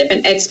perspective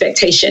and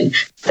expectation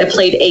that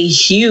played a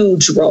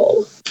huge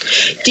role.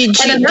 Did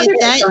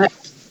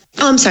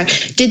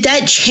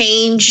that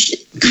change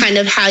kind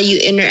of how you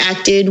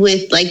interacted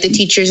with like the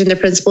teachers and the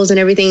principals and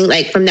everything,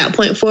 like from that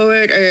point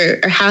forward, or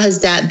how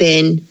has that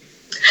been?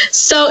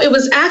 So it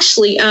was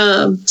actually,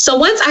 so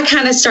once I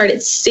kind of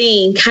started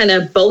seeing kind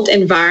of both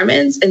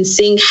environments and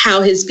seeing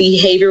how his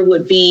behavior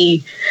would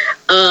be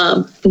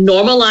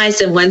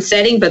normalized in one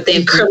setting, but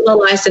then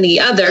criminalized in the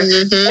other,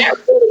 that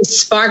really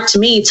sparked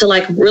me to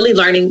like really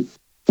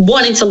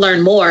wanting to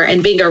learn more.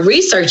 And being a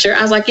researcher,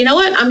 I was like, you know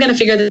what, I'm going to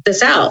figure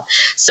this out.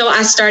 So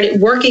I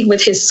started working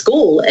with his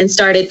school and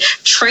started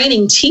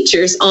training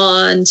teachers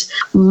on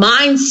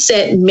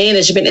mindset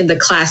management in the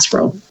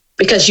classroom.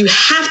 Because you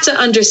have to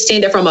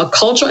understand it from a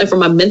cultural and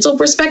from a mental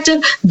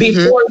perspective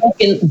before you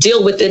can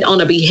deal with it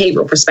on a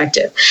behavioral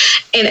perspective.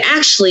 And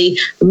actually,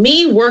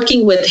 me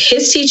working with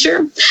his teacher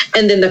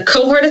and then the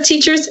cohort of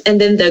teachers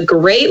and then the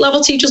grade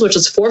level teachers, which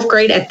was fourth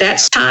grade at that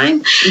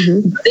time,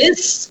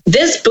 this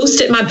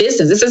boosted my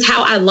business. This is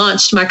how I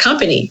launched my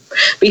company,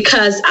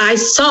 because I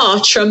saw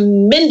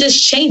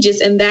tremendous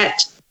changes on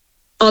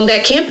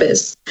that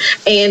campus.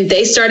 And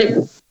they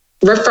started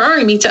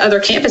referring me to other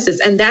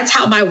campuses. And that's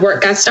how my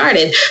work got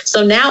started.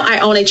 So now I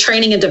own a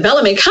training and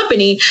development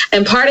company.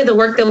 And part of the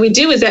work that we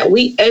do is that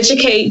we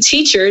educate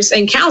teachers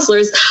and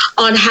counselors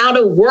on how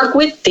to work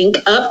with Think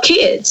Up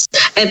Kids.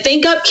 And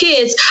Think Up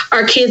Kids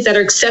are kids that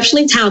are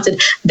exceptionally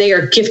talented. They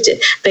are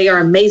gifted. They are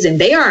amazing.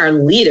 They are our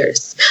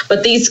leaders.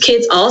 But these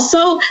kids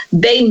also,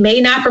 they may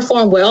not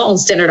perform well on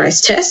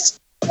standardized tests.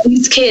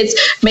 These kids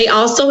may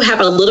also have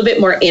a little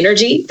bit more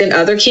energy than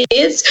other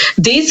kids.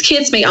 These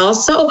kids may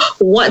also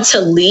want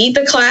to lead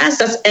the class.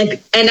 And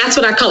that's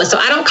what I call it. So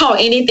I don't call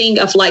anything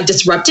of like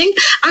disrupting.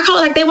 I call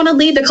it like they want to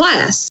lead the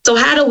class. So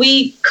how do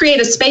we create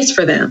a space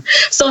for them?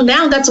 So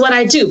now that's what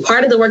I do.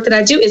 Part of the work that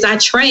I do is I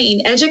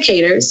train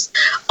educators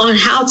on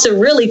how to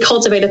really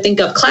cultivate a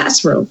Think Up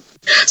classroom.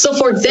 So,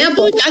 for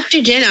example,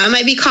 Dr. Jenna, I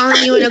might be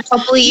calling you in a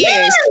couple of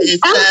years.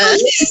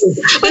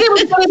 Yes, but it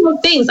was one of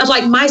those things of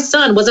like, my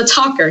son was a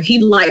talker. He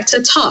liked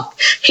to talk.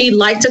 He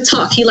liked to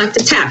talk. He liked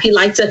to tap. He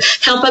liked to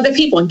help other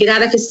people and get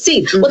out of his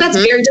seat. Well, that's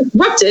very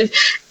disruptive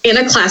in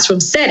a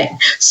classroom setting.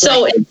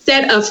 So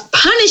instead of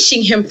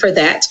punishing him for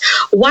that,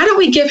 why don't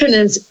we give him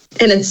an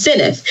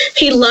incentive?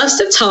 He loves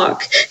to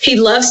talk. He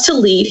loves to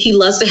lead. He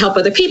loves to help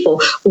other people.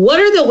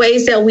 What are the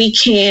ways that we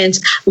can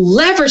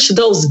leverage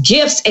those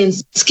gifts and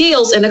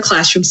skills in a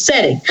classroom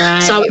setting?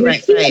 So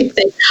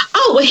think,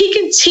 oh, well, he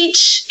can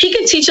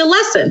teach a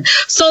lesson.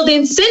 So the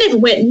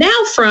incentive went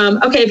now from,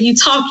 okay, if you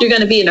talk, you're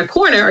going to be in a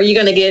corner or you're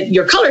going to get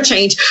your color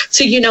changed,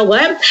 to, you know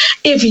what?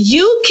 If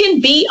you can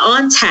be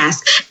on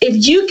task,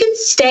 if you can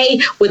stay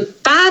with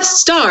 5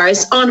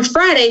 stars on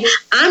Friday,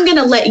 I'm going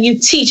to let you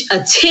teach a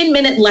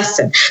 10-minute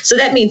lesson. So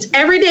that means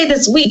every day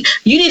this week,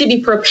 you need to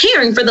be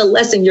preparing for the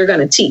lesson you're going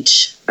to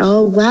teach.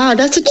 Oh, wow.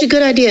 That's such a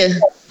good idea.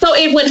 So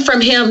it went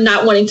from him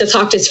not wanting to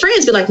talk to his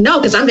friends, be like, no,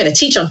 because I'm going to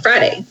teach on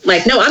Friday.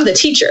 Like, no, I'm the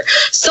teacher.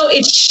 So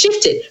it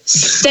shifted.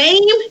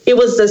 It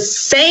was the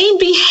same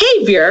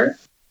behavior.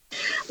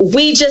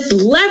 We just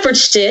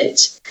leveraged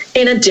it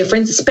in a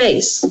different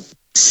space.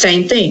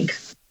 Same thing.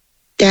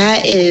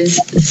 That is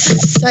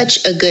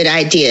such a good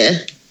idea.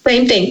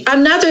 Same thing.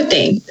 Another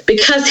thing,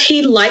 because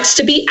he likes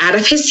to be out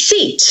of his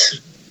seat.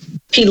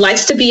 He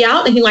likes to be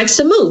out and he likes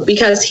to move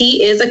because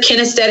he is a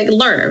kinesthetic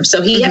learner.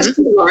 So he has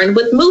to learn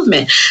with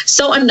movement.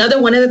 So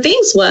another one of the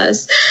things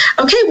was,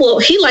 okay, well,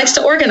 he likes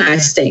to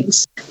organize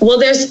things. Well,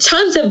 there's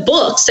tons of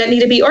books that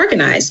need to be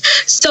organized.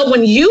 So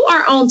when you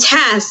are on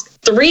task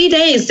 3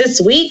 days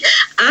this week,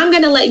 I'm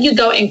going to let you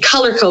go and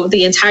color code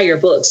the entire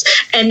books.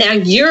 And now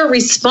you're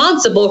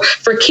responsible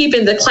for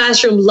keeping the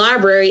classroom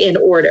library in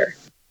order.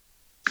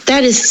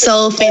 That is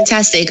so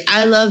fantastic.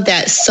 I love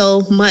that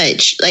so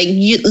much. Like,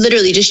 you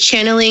literally just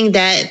channeling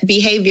that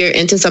behavior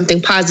into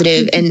something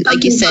positive. And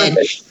like you said,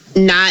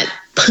 not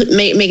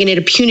making it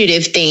a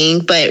punitive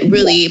thing, but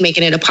really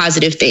making it a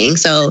positive thing.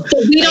 So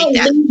we don't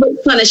lead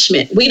with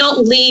punishment. We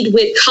don't lead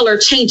with color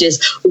changes.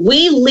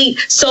 We lead.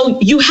 So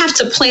you have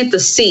to plant the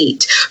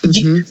seed.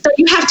 So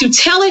you have to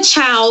tell a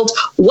child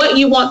what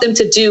you want them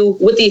to do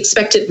with the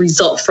expected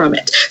result from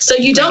it. So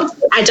you don't,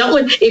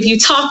 if you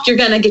talk, you're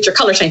going to get your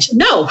color change.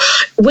 No,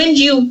 when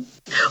you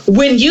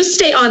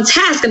stay on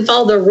task and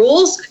follow the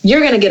rules,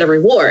 you're going to get a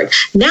reward.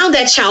 Now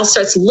that child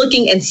starts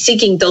looking and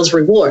seeking those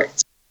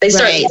rewards. They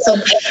start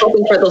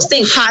hoping for those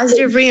things.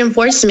 Positive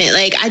reinforcement.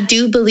 Like, I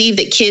do believe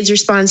that kids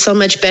respond so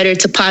much better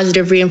to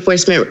positive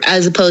reinforcement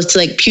as opposed to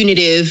like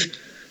punitive,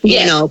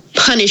 you know,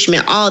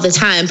 punishment all the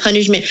time.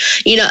 Punishment,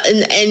 you know,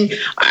 and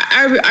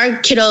our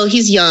kiddo,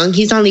 he's young,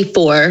 he's only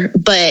 4,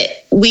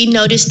 but we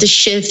noticed a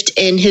shift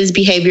in his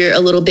behavior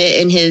a little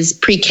bit in his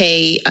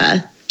pre-K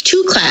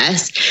 2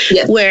 class,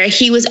 where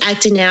he was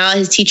acting out.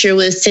 His teacher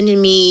was sending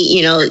me,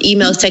 you know,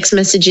 emails, text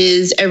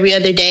messages every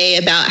other day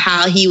about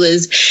how he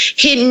was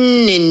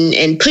hitting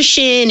and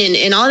pushing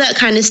and all that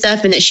kind of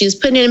stuff, and that she was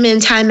putting him in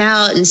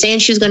timeout and saying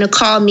she was going to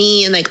call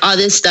me and like all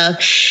this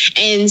stuff.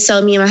 And so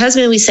me and my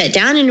husband, we sat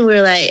down and we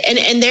were like,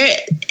 and there,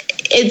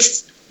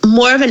 it's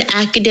more of an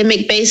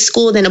academic based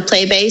school than a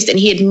play based, and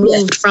he had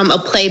moved from a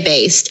play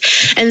based.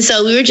 And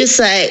so we were just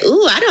like,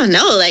 ooh, I don't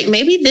know, like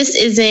maybe this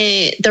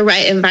isn't the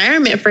right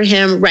environment for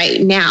him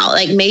right now.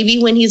 Like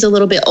maybe when he's a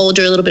little bit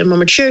older, a little bit more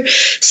mature.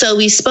 So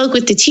we spoke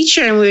with the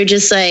teacher and we were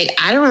just like,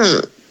 I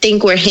don't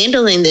think we're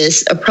handling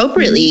this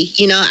appropriately.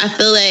 You know, I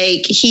feel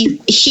like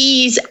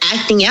he's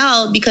acting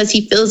out because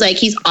he feels like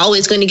he's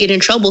always going to get in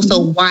trouble. So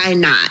why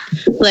not?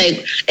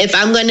 Like, if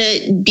I'm going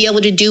to be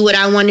able to do what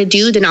I want to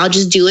do, then I'll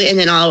just do it, and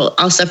then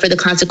I'll suffer the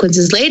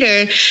consequences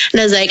later.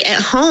 And I was like,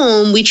 at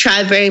home, we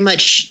try very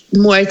much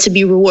more to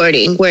be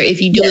rewarding, where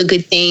if you do a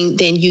good thing,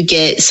 then you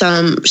get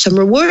some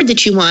reward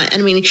that you want. I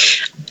mean,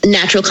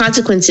 natural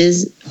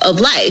consequences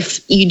of life.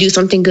 You do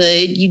something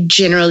good, you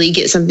generally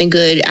get something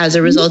good as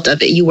a result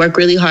of it. You work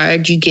really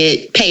hard, you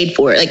get paid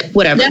for it, like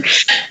whatever.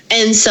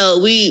 And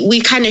so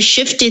we kind of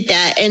shifted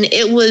that, and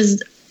it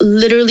was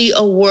literally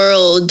a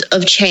world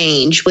of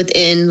change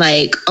within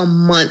like a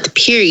month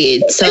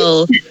period.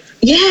 So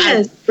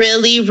I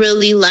really,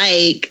 really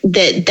like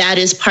that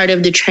is part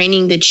of the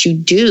training that you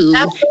do.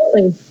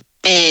 Absolutely.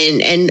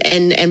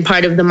 And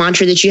part of the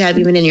mantra that you have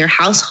even in your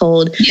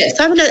household. Yes.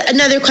 So I have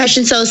another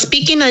question. So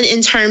speaking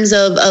in terms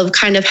of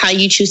kind of how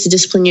you choose to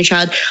discipline your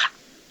child,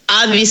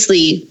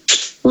 obviously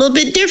a little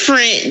bit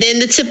different than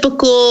the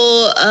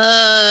typical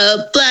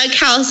Black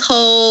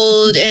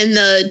household and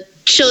the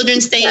children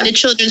stay in the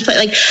children's place.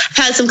 Like, I've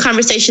had some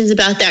conversations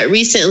about that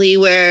recently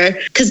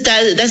because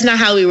that's not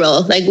how we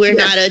roll. Like, we're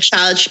not a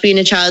child should be in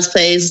a child's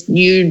place.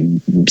 You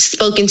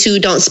spoken to,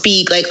 don't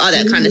speak, like all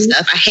that kind of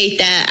stuff. I hate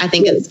that. I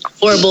think it's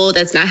horrible.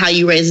 That's not how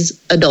you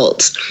raise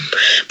adults.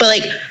 But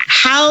like,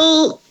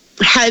 how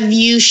have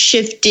you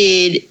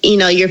shifted,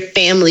 your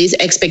family's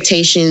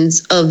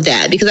expectations of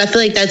that? Because I feel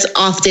like that's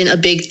often a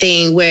big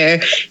thing where,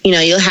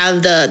 you'll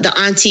have the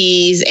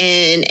aunties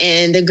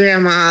and the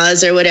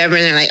grandmas or whatever,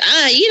 and they're like,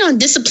 you don't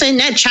discipline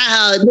that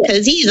child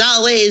because he's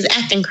always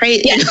acting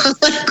crazy,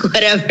 like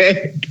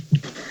whatever.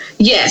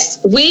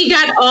 Yes, we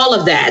got all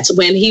of that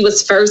when he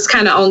was first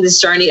kind of on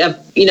this journey of,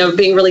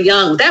 being really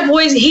young. That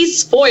boy,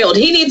 he's spoiled.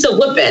 He needs a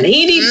whooping.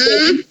 He needs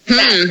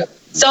to.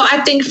 So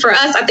I think for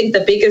us,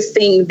 the biggest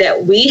thing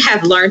that we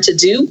have learned to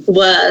do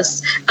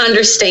was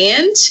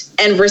understand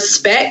and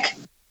respect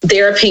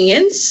their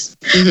opinions,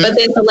 but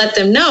then to let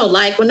them know,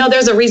 like, well, no,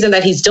 there's a reason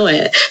that he's doing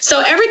it.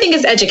 So everything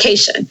is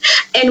education.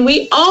 And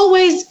we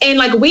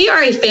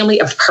are a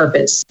family of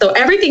purpose. So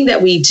everything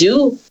that we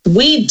do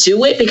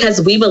it because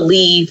we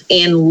believe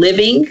in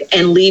living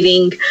and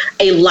leading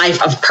a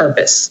life of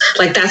purpose.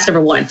 Like, that's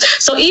number one.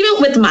 So even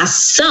with my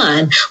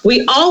son,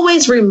 we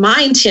always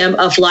remind him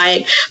of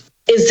like,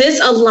 is this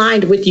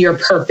aligned with your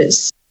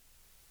purpose?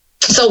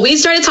 So we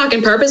started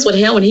talking purpose with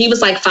him when he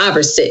was like 5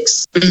 or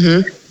 6.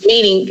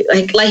 Meaning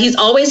like he's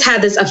always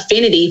had this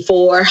affinity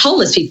for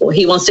homeless people.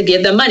 He wants to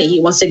give them money.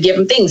 He wants to give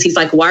them things. He's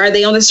like, why are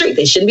they on the street?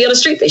 They shouldn't be on the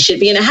street. They should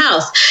be in a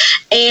house.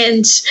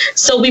 And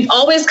so we've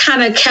always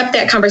kind of kept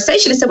that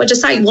conversation and said, well,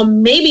 just like, well,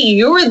 maybe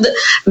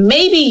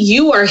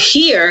you are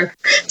here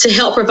to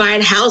help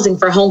provide housing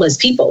for homeless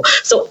people.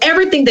 So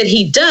everything that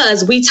he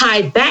does, we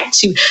tied back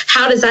to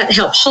how does that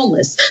help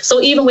homeless?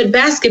 So even with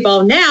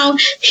basketball now,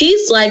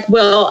 he's like,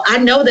 well, I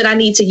know that I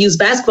need to use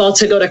basketball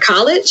to go to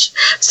college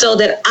so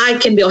that I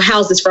can build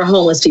houses for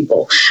homeless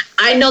people.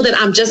 I know that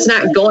I'm just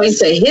not going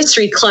to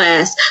history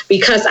class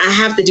because I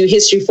have to do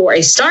history for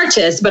a STAR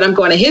test, but I'm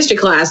going to history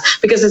class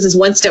because this is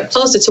one step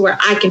closer to where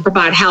I can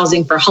provide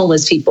housing for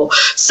homeless people.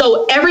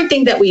 So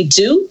everything that we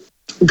do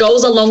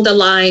goes along the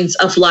lines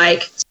of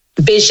like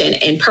vision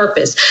and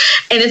purpose.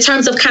 And in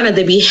terms of kind of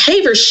the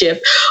behavior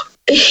shift,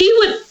 if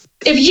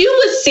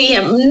you would see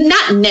him,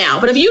 not now,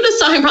 but if you just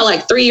saw him probably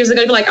like 3 years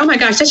ago, you'd be like, oh my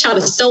gosh, that child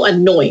is so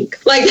annoying.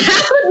 Like,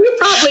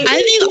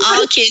 I think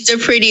all kids are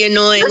pretty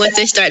annoying once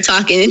they start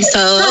talking. So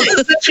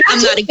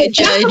I'm not a good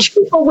judge.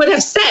 People would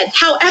have said.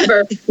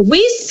 However,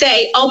 we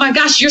say, oh my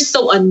gosh, you're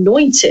so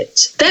anointed.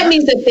 That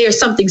means that there's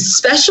something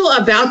special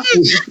about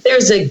you.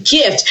 There's a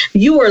gift.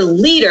 You are a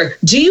leader.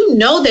 Do you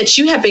know that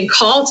you have been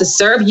called to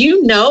serve? Because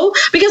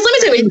let me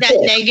tell you, that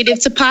negative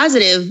to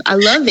positive. I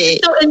love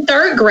it. So in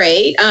 3rd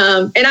grade,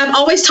 and I've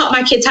always taught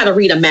my kids how to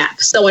read a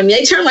map. So when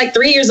they turn like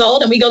 3 years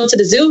old and we go to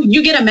the zoo,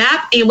 you get a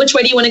map, and which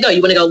way do you want to go?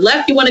 You want to go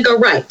left? You want to go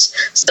right?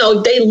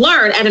 So they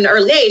learn at an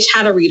early age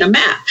how to read a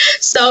map.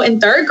 So in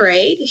 3rd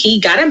grade, he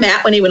got a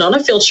map when he went on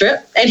a field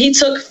trip, and he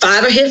took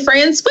 5 of his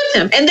friends with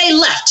him, and they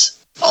left.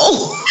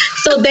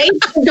 So they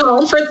were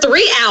gone for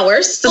 3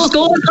 hours. The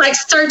school was like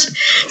search.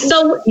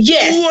 So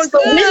yes,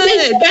 when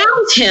they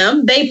found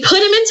him, they put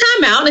him in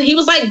timeout, and he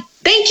was like,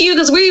 thank you,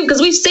 because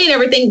we've seen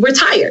everything. We're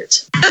tired.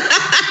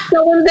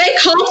 So when they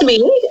called me,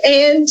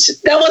 and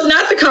that was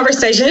not the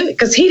conversation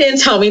because he didn't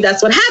tell me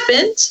that's what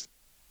happened.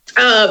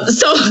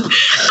 So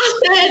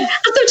I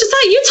said,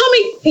 Josiah, you told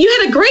me you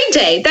had a great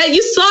day, that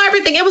you saw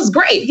everything. It was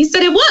great. He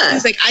said it was. I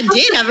was like, I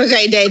did have a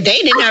great day. They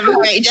didn't have a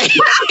great day.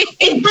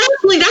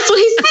 Exactly. That's what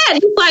he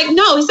said. He's like,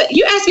 no, he said,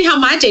 you asked me how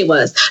my day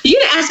was. You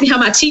didn't ask me how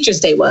my teacher's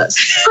day was.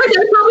 Her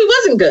day probably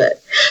wasn't good.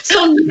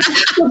 So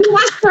then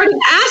I started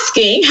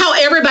asking how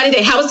everybody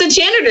day, how was the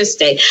janitor's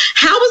day?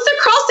 How was the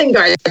crossing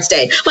guard's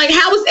day? Like,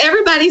 how was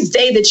everybody's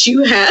day that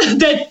you have,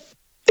 that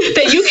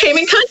you came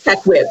in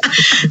contact with?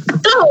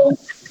 So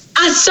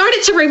I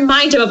started to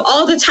remind him of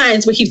all the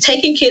times where he's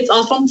taken kids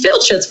off on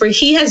field trips where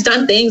he has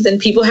done things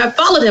and people have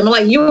followed him. I'm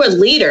like, you're a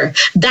leader.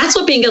 That's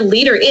what being a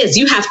leader is.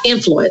 You have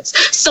influence.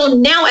 So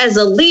now as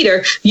a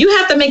leader, you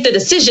have to make the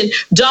decision.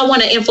 Do I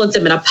want to influence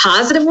them in a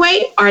positive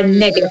way or a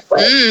negative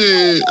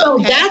way? So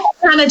that's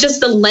kind of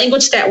just the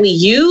language that we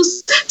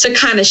use to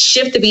kind of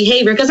shift the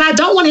behavior, because I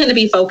don't want him to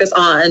be focused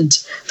on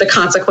the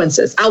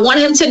consequences. I want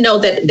him to know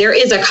that there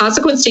is a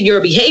consequence to your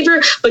behavior,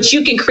 but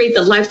you can create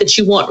the life that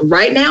you want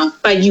right now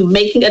by you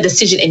making a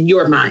decision in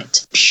your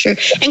mind. Sure.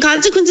 And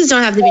consequences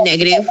don't have to be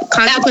negative.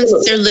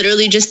 Consequences are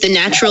literally just the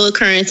natural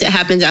occurrence that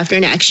happens after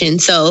an action.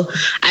 So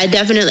I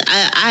definitely,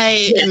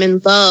 I am in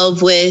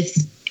love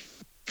with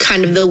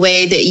kind of the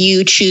way that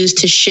you choose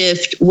to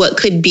shift what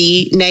could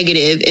be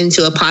negative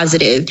into a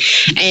positive.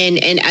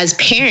 And as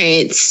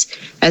parents,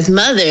 as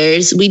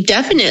mothers, we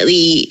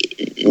definitely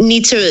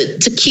need to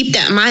keep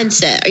that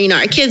mindset. You know,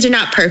 our kids are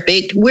not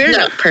perfect. We're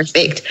not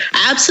perfect.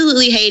 I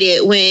absolutely hate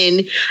it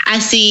when I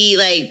see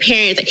like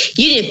parents like,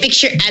 you didn't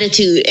fix your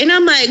attitude. And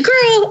I'm like,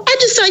 girl, I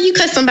just saw you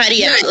cut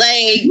somebody out.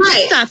 Like,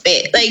 stop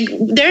it.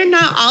 Like, they're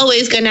not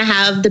always going to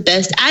have the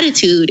best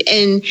attitude.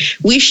 And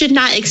we should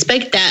not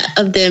expect that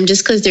of them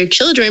just because they're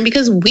children,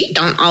 because we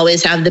don't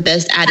always have the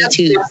best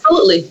attitude.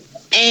 Absolutely.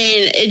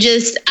 And it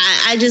just,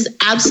 I just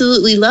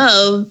absolutely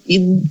love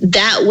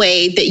that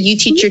way that you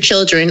teach your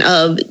children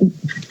of,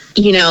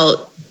 you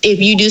know,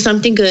 if you do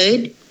something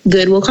good,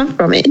 good will come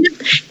from it.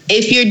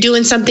 If you're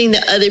doing something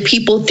that other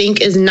people think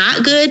is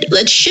not good,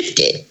 let's shift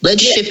it.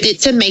 Let's shift it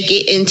to make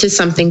it into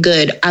something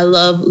good. I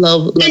love and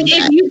that.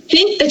 If you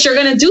think that you're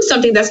going to do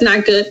something that's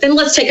not good, then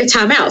let's take a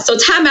time out. So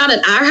time out in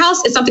our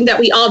house is something that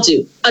we all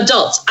do.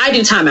 Adults, I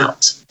do time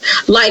out.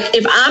 Like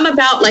if I'm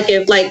about, like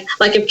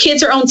if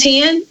kids are on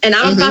 10 and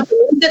I'm about to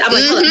lose it, I'm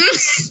like,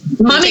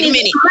 mommy needs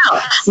a time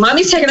out.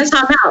 Mommy's taking a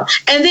time out.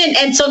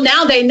 And so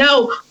now they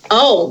know,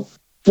 oh,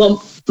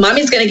 well,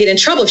 mommy's going to get in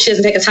trouble if she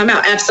doesn't take a time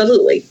out.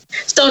 Absolutely.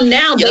 So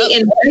now they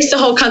embrace the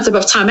whole concept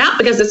of time out,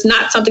 because it's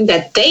not something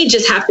that they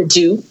just have to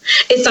do.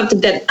 It's something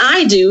that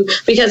I do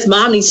because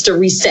mom needs to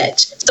reset.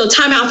 So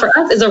time out for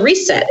us is a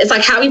reset. It's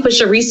like how we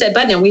push a reset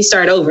button and we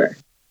start over.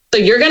 So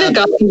you're going to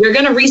go, you're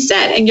going to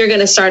reset, and you're going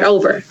to start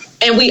over.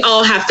 And we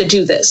all have to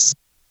do this.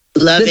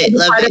 Love it.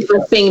 Part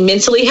of being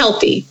mentally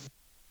healthy.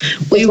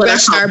 We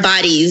rest our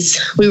bodies.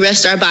 We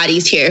rest our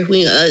bodies here. We,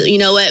 you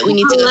know what? We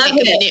need to go take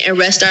a minute and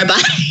rest our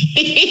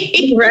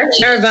body.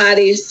 Rest our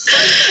bodies.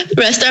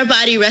 Rest our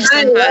body. Rest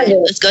our body.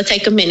 Let's go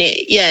take a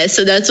minute. Yeah.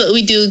 So that's what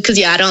we do. Because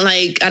I don't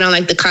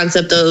like the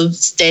concept of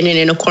standing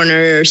in a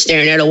corner or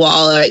staring at a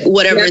wall or like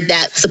whatever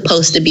that's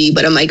supposed to be.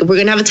 But I'm like, if we're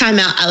gonna have a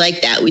timeout, I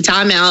like that. We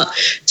time out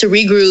to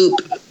regroup,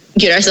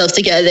 get ourselves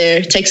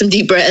together, take some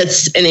deep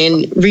breaths, and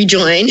then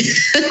rejoin.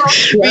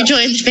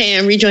 Rejoin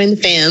the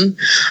fam.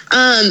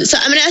 So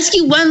I'm going to ask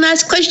you one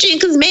last question,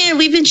 because, man,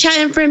 we've been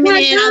chatting for a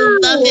minute. And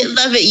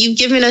I love it. You've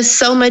given us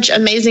so much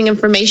amazing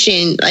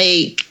information.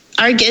 Like,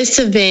 our guests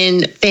have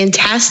been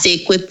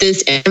fantastic with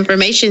this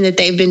information that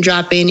they've been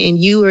dropping, and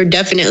you are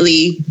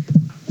definitely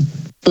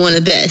one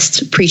of the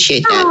best.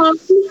 Appreciate that.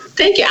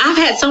 Thank you. I've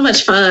had so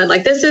much fun.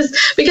 Like, this is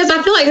because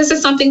I feel like this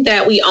is something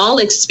that we all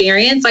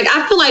experience. Like,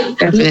 I feel like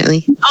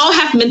we all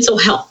have mental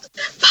health,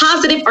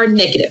 positive or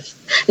negative.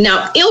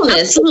 Now,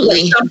 illness,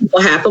 some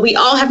people have, but we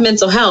all have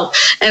mental health.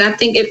 And I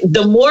think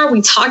the more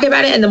we talk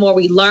about it and the more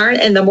we learn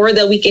and the more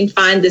that we can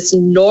find this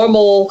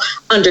normal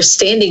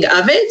understanding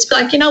of it,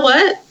 like, you know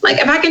what? Like,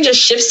 if I can just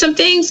shift some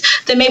things,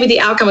 then maybe the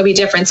outcome would be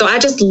different. So I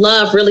just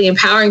love really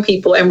empowering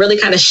people and really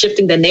kind of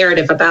shifting the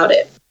narrative about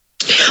it.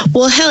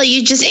 Well, hell,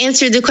 you just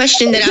answered the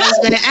question that I was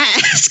going to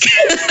ask.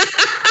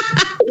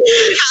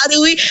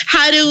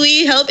 How do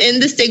we help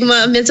end the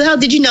stigma of mental health?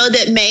 Did you know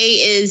that May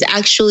is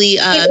actually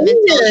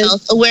Mental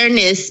Health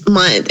Awareness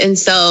Month? And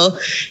so,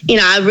 you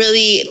know, I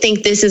really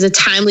think this is a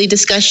timely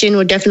discussion.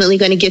 We're definitely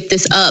going to get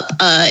this up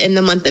in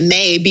the month of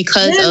May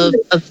because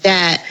of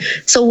that.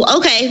 So,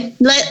 okay,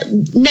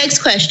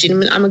 next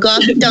question. I'm going to go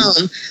off the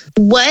dome.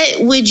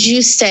 What would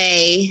you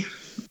say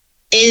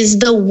is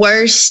the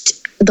worst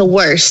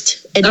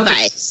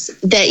advice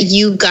that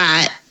you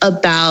got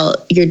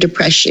about your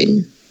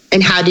depression,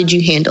 and how did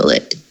you handle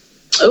it?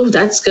 Oh,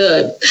 that's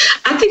good.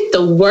 I think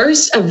the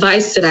worst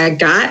advice that I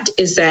got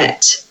is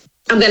that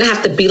I'm going to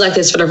have to be like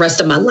this for the rest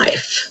of my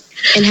life.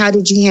 And how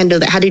did you handle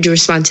that? How did you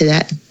respond to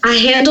that? I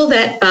handle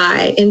that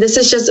by, and this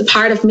is just a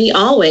part of me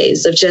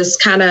always, of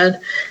just kind of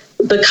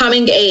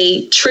becoming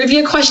a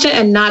trivia question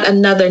and not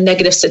another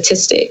negative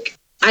statistic.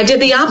 I did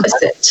the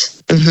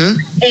opposite.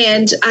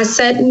 And I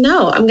said,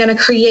 no, I'm going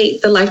to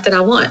create the life that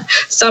I want.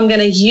 So I'm going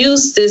to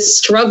use this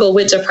struggle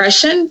with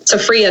depression to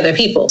free other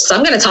people. So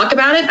I'm going to talk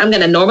about it. I'm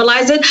going to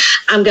normalize it.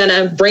 I'm going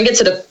to bring it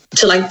to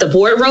the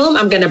boardroom.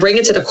 I'm going to bring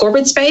it to the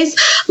corporate space.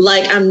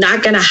 Like, I'm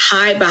not going to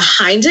hide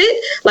behind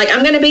it. Like,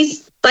 I'm going to be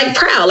like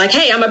proud. Like,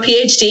 hey, I'm a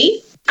PhD.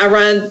 I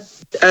run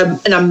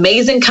an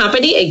amazing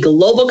company, a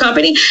global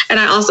company. And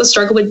I also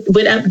struggle with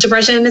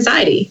depression and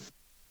anxiety.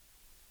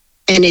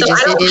 And it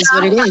is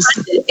what it is.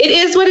 It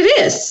is what it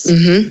is.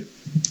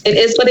 It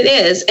is what it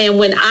is. And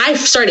when I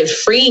started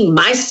freeing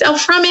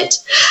myself from it,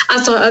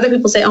 I saw other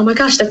people say, oh my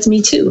gosh, that's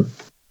me too.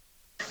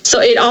 So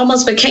it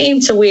almost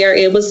became to where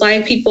it was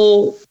like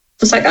people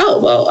was like, oh,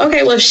 well,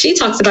 okay, well, if she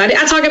talks about it,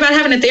 I talk about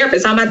having a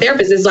therapist. How my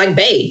therapist is like,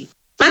 babe,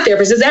 my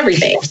therapist is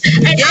everything.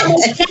 And I'm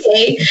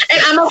okay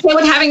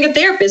with having a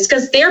therapist,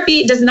 because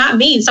therapy does not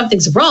mean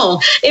something's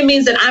wrong. It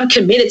means that I'm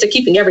committed to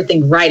keeping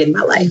everything right in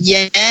my life.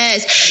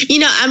 Yes. You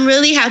know, I'm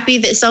really happy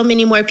that so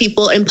many more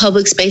people in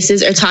public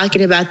spaces are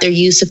talking about their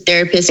use of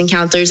therapists and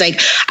counselors. Like,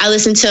 I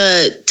listen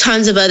to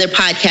tons of other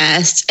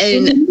podcasts,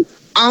 and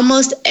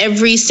almost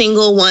every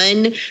single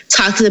one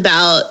talks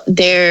about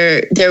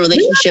their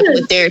relationship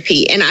with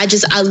therapy. And I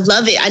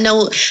love it. I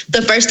know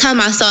the first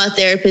time I saw a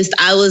therapist,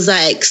 I was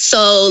like,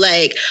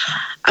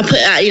 I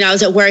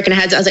was at work and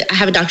I was like, I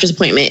have a doctor's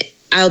appointment.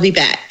 I'll be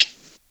back.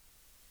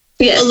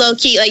 Yeah. Low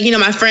key, like, you know,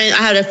 my friend, I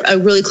had a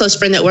really close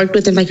friend that worked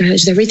with him. Like,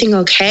 is everything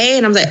okay?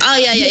 And I was like, oh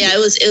yeah.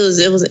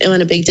 It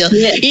wasn't a big deal.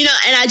 Yeah. You know,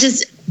 and I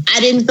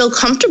didn't feel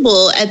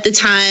comfortable at the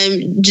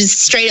time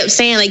just straight up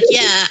saying, like,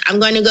 yeah, I'm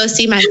going to go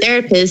see my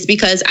therapist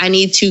because I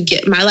need to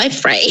get my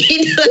life right.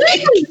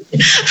 Like,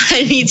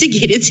 I need to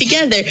get it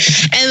together.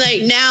 And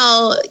like,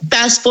 now,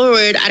 fast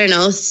forward, I don't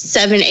know,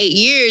 7-8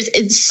 years,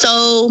 it's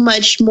so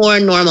much more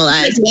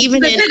normalized,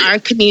 even in our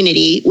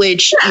community,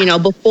 which, you know,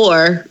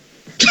 before...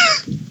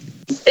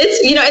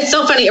 It's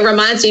so funny. It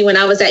reminds me when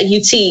I was at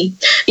UT,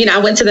 you know, I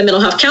went to the mental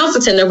health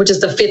counseling center, which is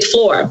the 5th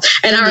floor.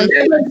 And I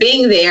remember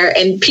being there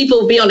and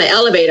people would be on the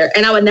elevator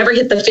and I would never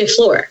hit the 5th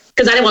floor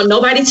because I didn't want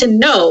nobody to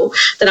know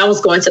that I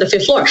was going to the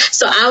 5th floor.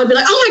 So I would be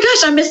like, oh my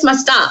gosh, I missed my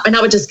stop. And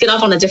I would just get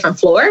off on a different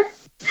floor.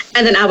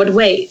 And then I would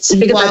wait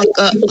because I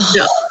didn't people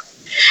know.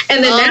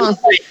 And then now,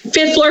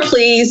 5th floor,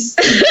 please.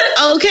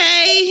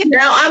 Okay.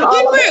 Now I'm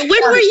when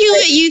were you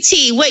at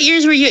UT? What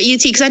years were you at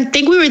UT? Because I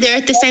think we were there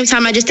at the same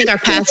time. I just think our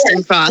paths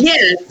didn't cross. Yeah.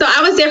 So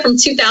I was there from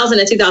 2000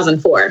 to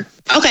 2004.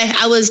 Okay.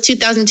 I was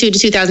 2002 to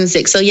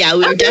 2006. So yeah,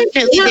 we were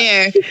definitely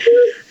there.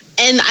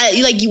 And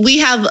we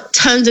have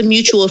tons of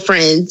mutual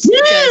friends.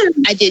 Yes.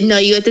 I didn't know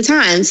you at the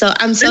time. So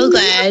I'm so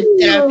glad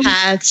that our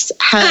paths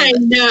have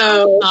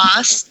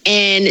crossed,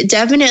 and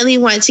definitely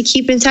want to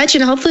keep in touch.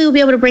 And hopefully we'll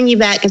be able to bring you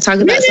back and talk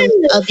about some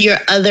of your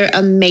other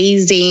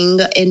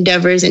amazing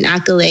endeavors and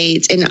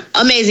accolades and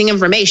amazing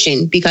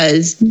information,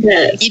 because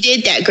you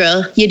did that,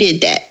 girl. You did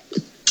that.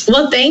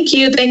 Well, thank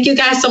you. Thank you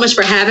guys so much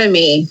for having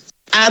me.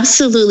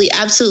 Absolutely.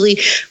 Absolutely.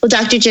 Well,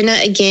 Dr. Jenna,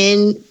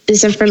 again,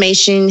 this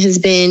information has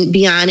been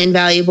beyond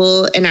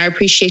invaluable, and I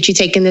appreciate you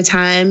taking the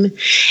time.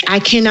 I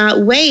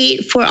cannot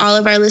wait for all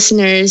of our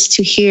listeners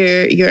to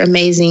hear your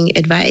amazing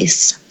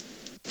advice.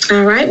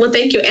 All right. Well,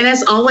 thank you. And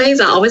as always,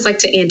 I always like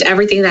to end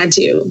everything that I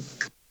do.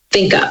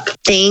 Think up.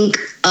 Think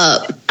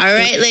up. All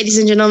right, ladies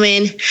and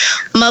gentlemen,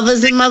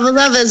 mothers and mother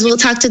lovers, we'll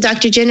talk to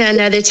Dr. Jenna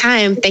another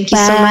time. Thank you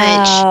so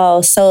much. Wow.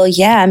 So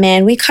yeah,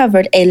 man, we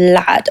covered a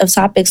lot of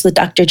topics with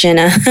Dr.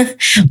 Jenna,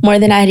 more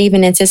than I had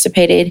even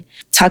anticipated.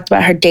 Talked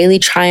about her daily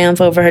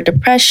triumph over her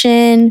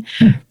depression,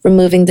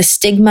 removing the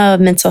stigma of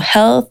mental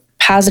health,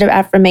 positive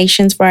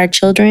affirmations for our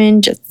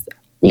children, just,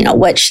 you know,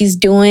 what she's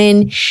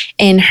doing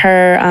in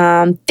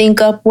her Think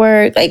Up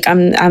work. Like,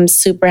 I'm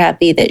super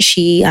happy that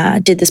she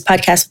did this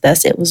podcast with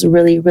us. It was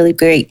really, really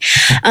great.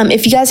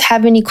 If you guys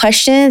have any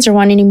questions or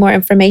want any more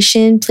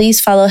information,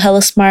 please follow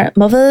Hella Smart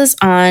Mothers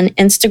on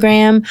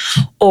Instagram,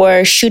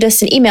 or shoot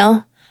us an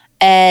email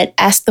at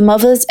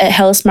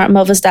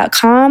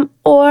askthemothers@hellasmartmothers.com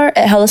or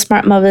at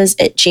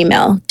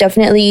hellasmartmothers@gmail.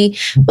 Definitely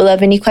would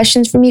love any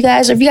questions from you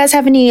guys. Or if you guys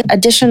have any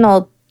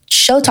additional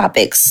show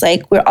topics,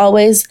 like, we're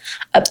always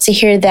up to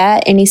hear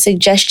that. Any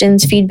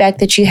suggestions, feedback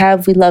that you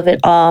have, we love it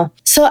all.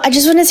 So I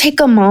just want to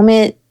take a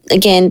moment,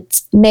 again,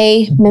 it's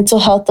May, Mental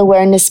Health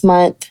Awareness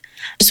Month.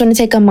 I just want to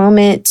take a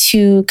moment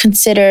to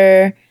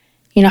consider,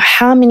 you know,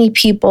 how many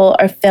people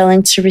are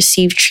failing to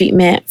receive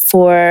treatment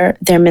for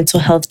their mental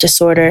health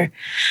disorder.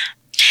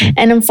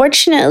 And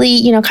unfortunately,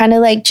 you know, kind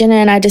of like Jenna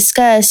and I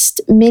discussed,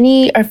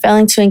 many are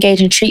failing to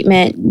engage in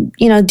treatment,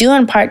 you know, due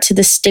in part to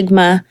the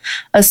stigma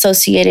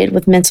associated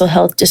with mental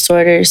health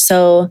disorders.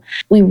 So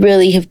we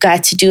really have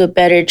got to do a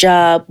better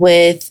job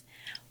with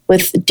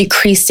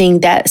decreasing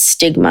that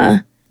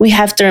stigma. We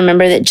have to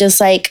remember that just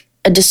like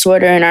a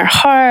disorder in our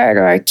heart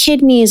or our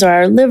kidneys or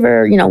our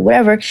liver, you know,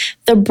 whatever,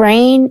 the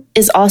brain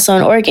is also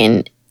an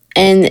organ,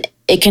 and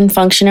it can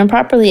function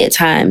improperly at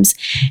times.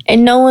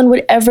 And no one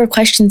would ever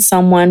question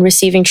someone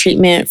receiving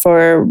treatment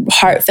for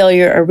heart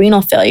failure or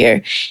renal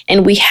failure.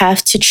 And we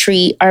have to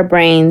treat our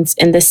brains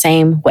in the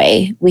same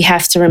way. We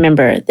have to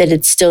remember that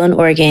it's still an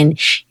organ.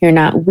 You're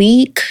not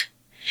weak.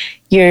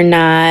 You're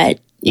not,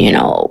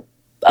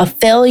 a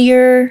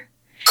failure.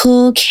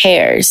 Who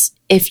cares?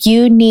 If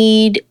you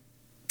need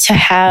to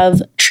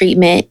have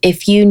treatment,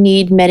 if you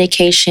need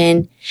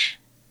medication,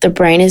 the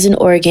brain is an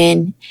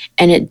organ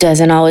and it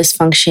doesn't always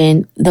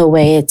function the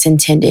way it's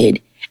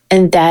intended.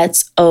 And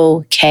that's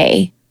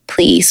okay.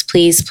 Please,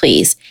 please,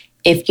 please.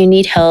 If you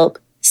need help,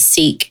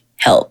 seek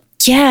help.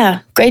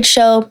 Yeah, great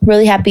show.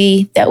 Really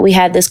happy that we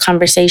had this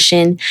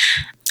conversation.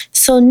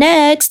 So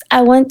next,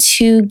 I want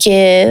to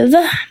give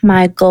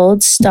my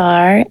gold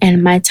star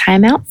and my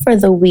timeout for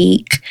the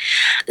week.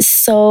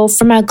 So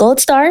for my gold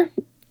star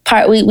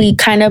part, we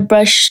kind of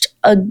brushed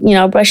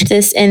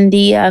this in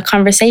the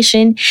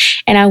conversation,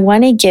 and I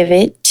want to give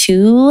it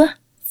to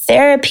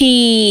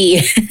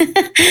therapy.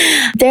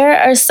 There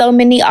are so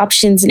many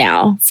options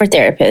now for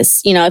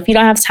therapists. If you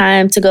don't have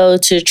time to go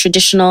to a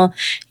traditional,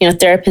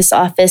 therapist's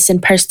office in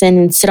person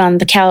and sit on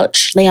the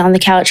couch, lay on the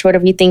couch,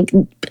 whatever you think.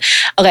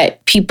 Okay,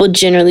 people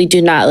generally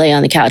do not lay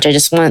on the couch. I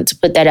just want to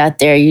put that out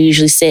there. You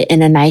usually sit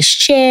in a nice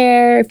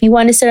chair. If you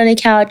want to sit on the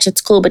couch,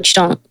 it's cool, but you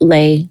don't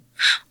lay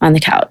on the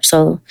couch.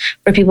 So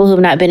for people who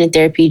have not been in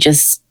therapy,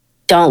 just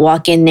don't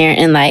walk in there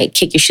and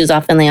kick your shoes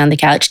off and lay on the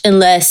couch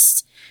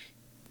unless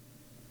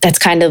that's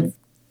kind of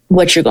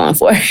what you're going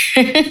for.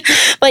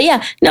 But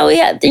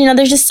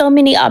there's just so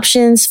many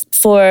options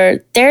for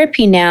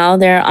therapy now.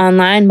 There are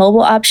online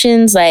mobile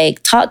options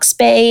like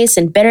Talkspace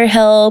and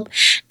BetterHelp,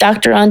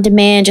 Doctor on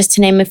Demand, just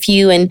to name a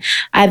few. And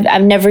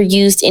I've never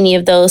used any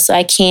of those, so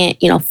I can't,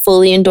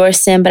 fully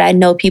endorse them, but I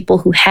know people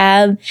who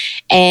have,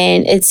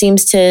 and it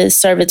seems to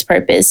serve its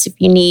purpose. If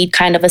you need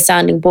kind of a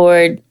sounding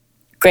board,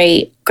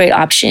 great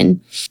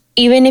option.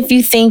 Even if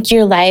you think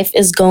your life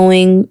is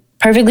going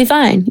perfectly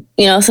fine.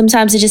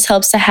 Sometimes it just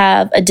helps to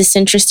have a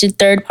disinterested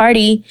third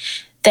party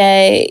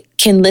that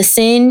can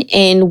listen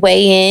and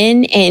weigh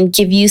in and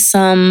give you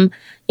some,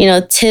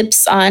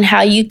 tips on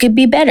how you could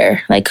be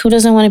better. Who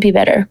doesn't want to be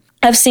better?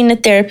 I've seen a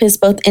therapist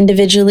both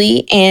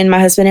individually, and my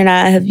husband and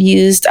I have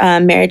used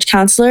a marriage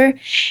counselor,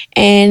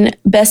 and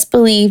best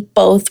believe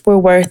both were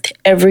worth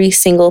every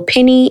single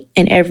penny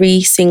and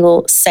every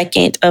single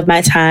second of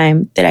my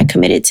time that I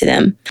committed to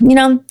them.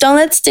 Don't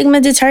let stigma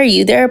deter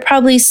you. There are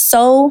probably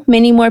so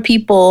many more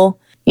people,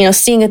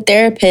 seeing a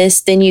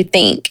therapist than you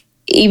think.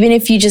 Even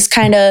if you just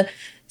kind of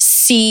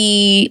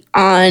see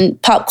on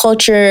pop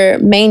culture,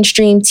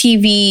 mainstream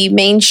TV,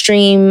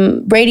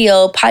 mainstream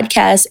radio,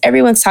 podcasts,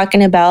 everyone's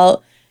talking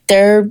about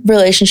their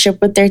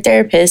relationship with their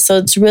therapist. So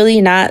it's really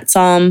not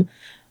some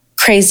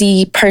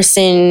crazy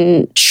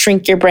person,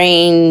 shrink your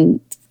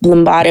brain,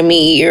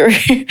 lobotomy or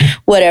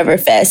whatever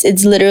fest.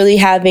 It's literally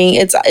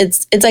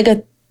it's like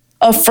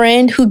a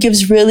friend who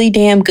gives really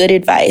damn good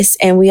advice.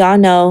 And we all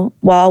know,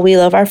 while we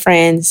love our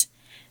friends,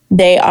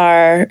 they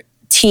are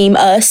team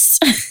us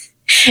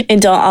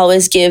and don't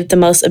always give the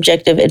most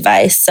objective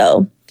advice.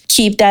 So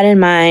keep that in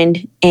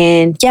mind.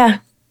 And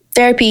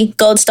therapy,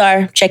 gold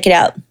star, check it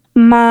out.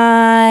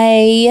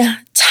 My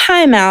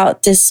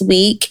timeout this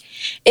week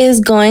is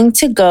going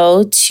to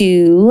go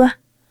to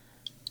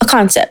a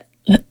concept,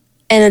 and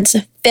it's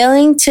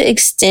failing to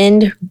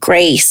extend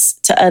grace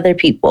to other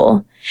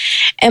people.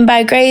 And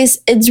by grace,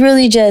 it's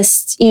really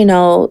just,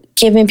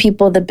 giving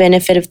people the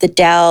benefit of the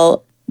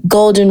doubt,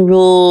 golden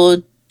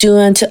rule, do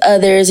unto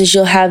others as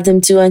you'll have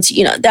them do unto,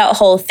 that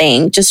whole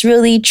thing. Just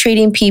really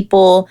treating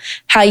people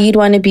how you'd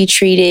want to be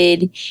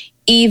treated,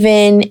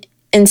 even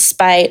in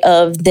spite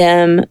of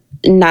them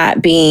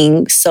not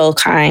being so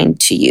kind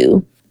to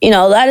you. A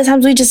lot of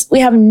times we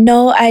have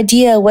no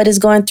idea what is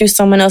going through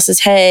someone else's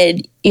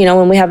head,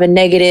 when we have a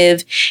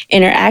negative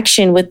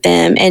interaction with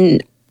them.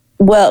 And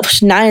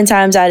 9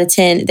 times out of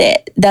 10,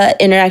 that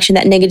interaction,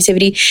 that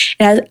negativity,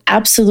 it has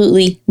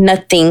absolutely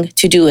nothing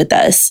to do with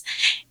us.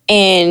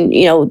 And,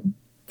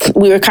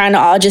 we were kind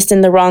of all just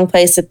in the wrong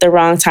place at the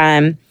wrong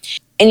time.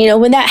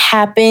 And, when that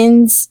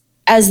happens,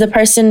 as the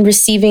person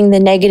receiving the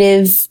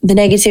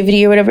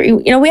negativity or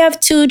whatever, we have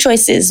two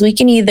choices. We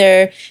can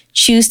either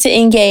choose to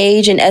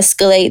engage and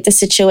escalate the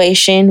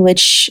situation,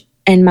 which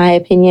in my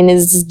opinion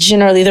is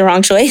generally the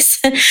wrong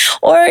choice.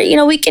 Or,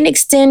 we can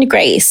extend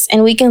grace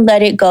and we can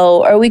let it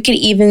go. Or we could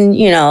even,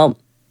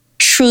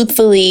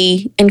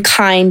 truthfully and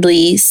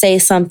kindly say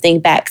something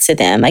back to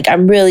them.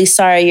 I'm really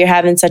sorry you're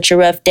having such a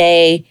rough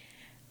day.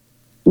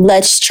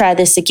 Let's try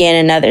this again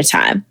another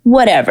time.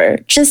 Whatever.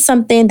 Just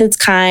something that's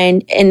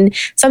kind and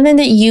something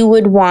that you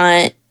would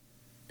want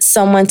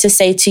someone to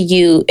say to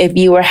you if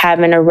you were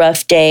having a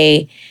rough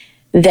day,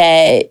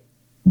 that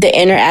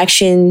the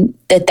interaction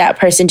that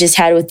person just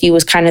had with you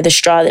was kind of the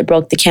straw that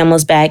broke the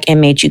camel's back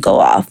and made you go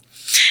off.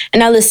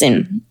 And now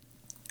listen,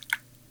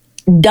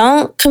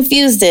 don't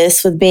confuse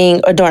this with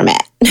being a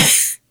doormat.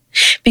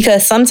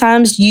 Because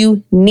sometimes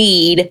you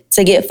need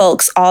to get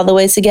folks all the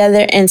way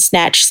together and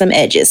snatch some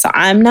edges. So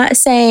I'm not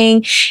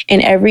saying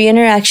in every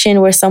interaction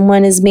where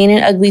someone is mean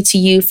and ugly to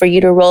you for you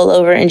to roll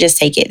over and just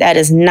take it. That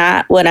is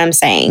not what I'm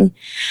saying.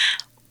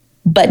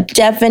 But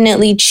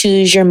definitely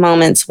choose your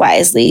moments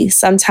wisely.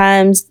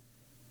 Sometimes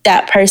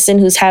that person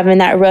who's having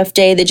that rough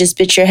day that just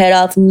bit your head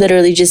off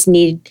literally just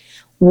need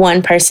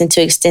one person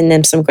to extend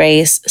them some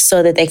grace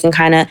so that they can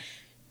kind of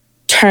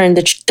turn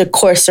the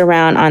course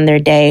around on their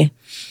day.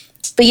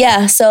 But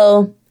yeah,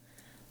 so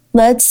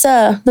let's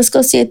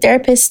go see a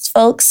therapist,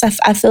 folks.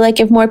 I feel like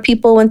if more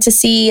people went to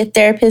see a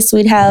therapist,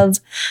 we'd have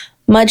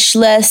much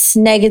less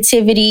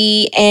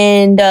negativity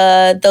and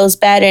those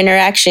bad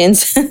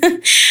interactions.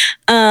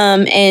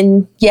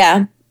 And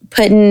yeah,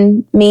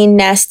 putting mean,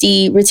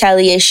 nasty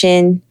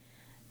retaliation,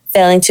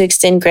 failing to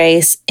extend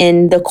grace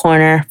in the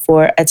corner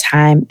for a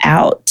time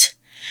out.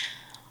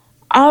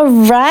 All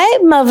right,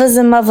 mothers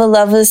and mother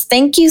lovers,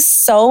 thank you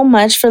so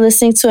much for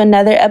listening to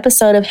another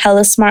episode of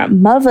Hella Smart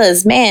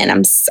Mothers. Man,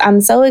 I'm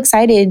so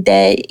excited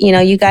that,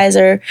 you guys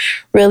are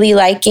really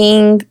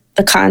liking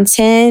the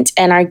content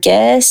and our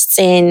guests.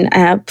 And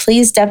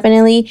please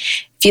definitely,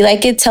 if you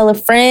like it, tell a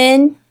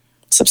friend,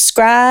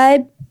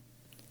 subscribe,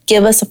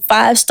 give us a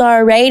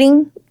 5-star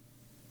rating,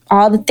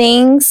 all the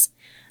things.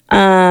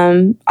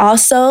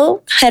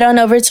 Also, head on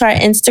over to our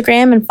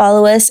Instagram and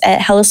follow us at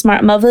Hella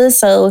Smart Mothers.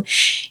 So,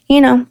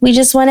 we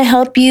just want to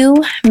help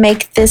you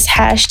make this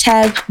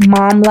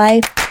 #mom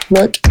life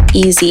look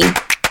easy.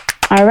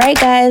 All right,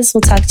 guys,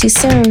 we'll talk to you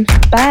soon.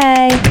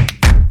 Bye.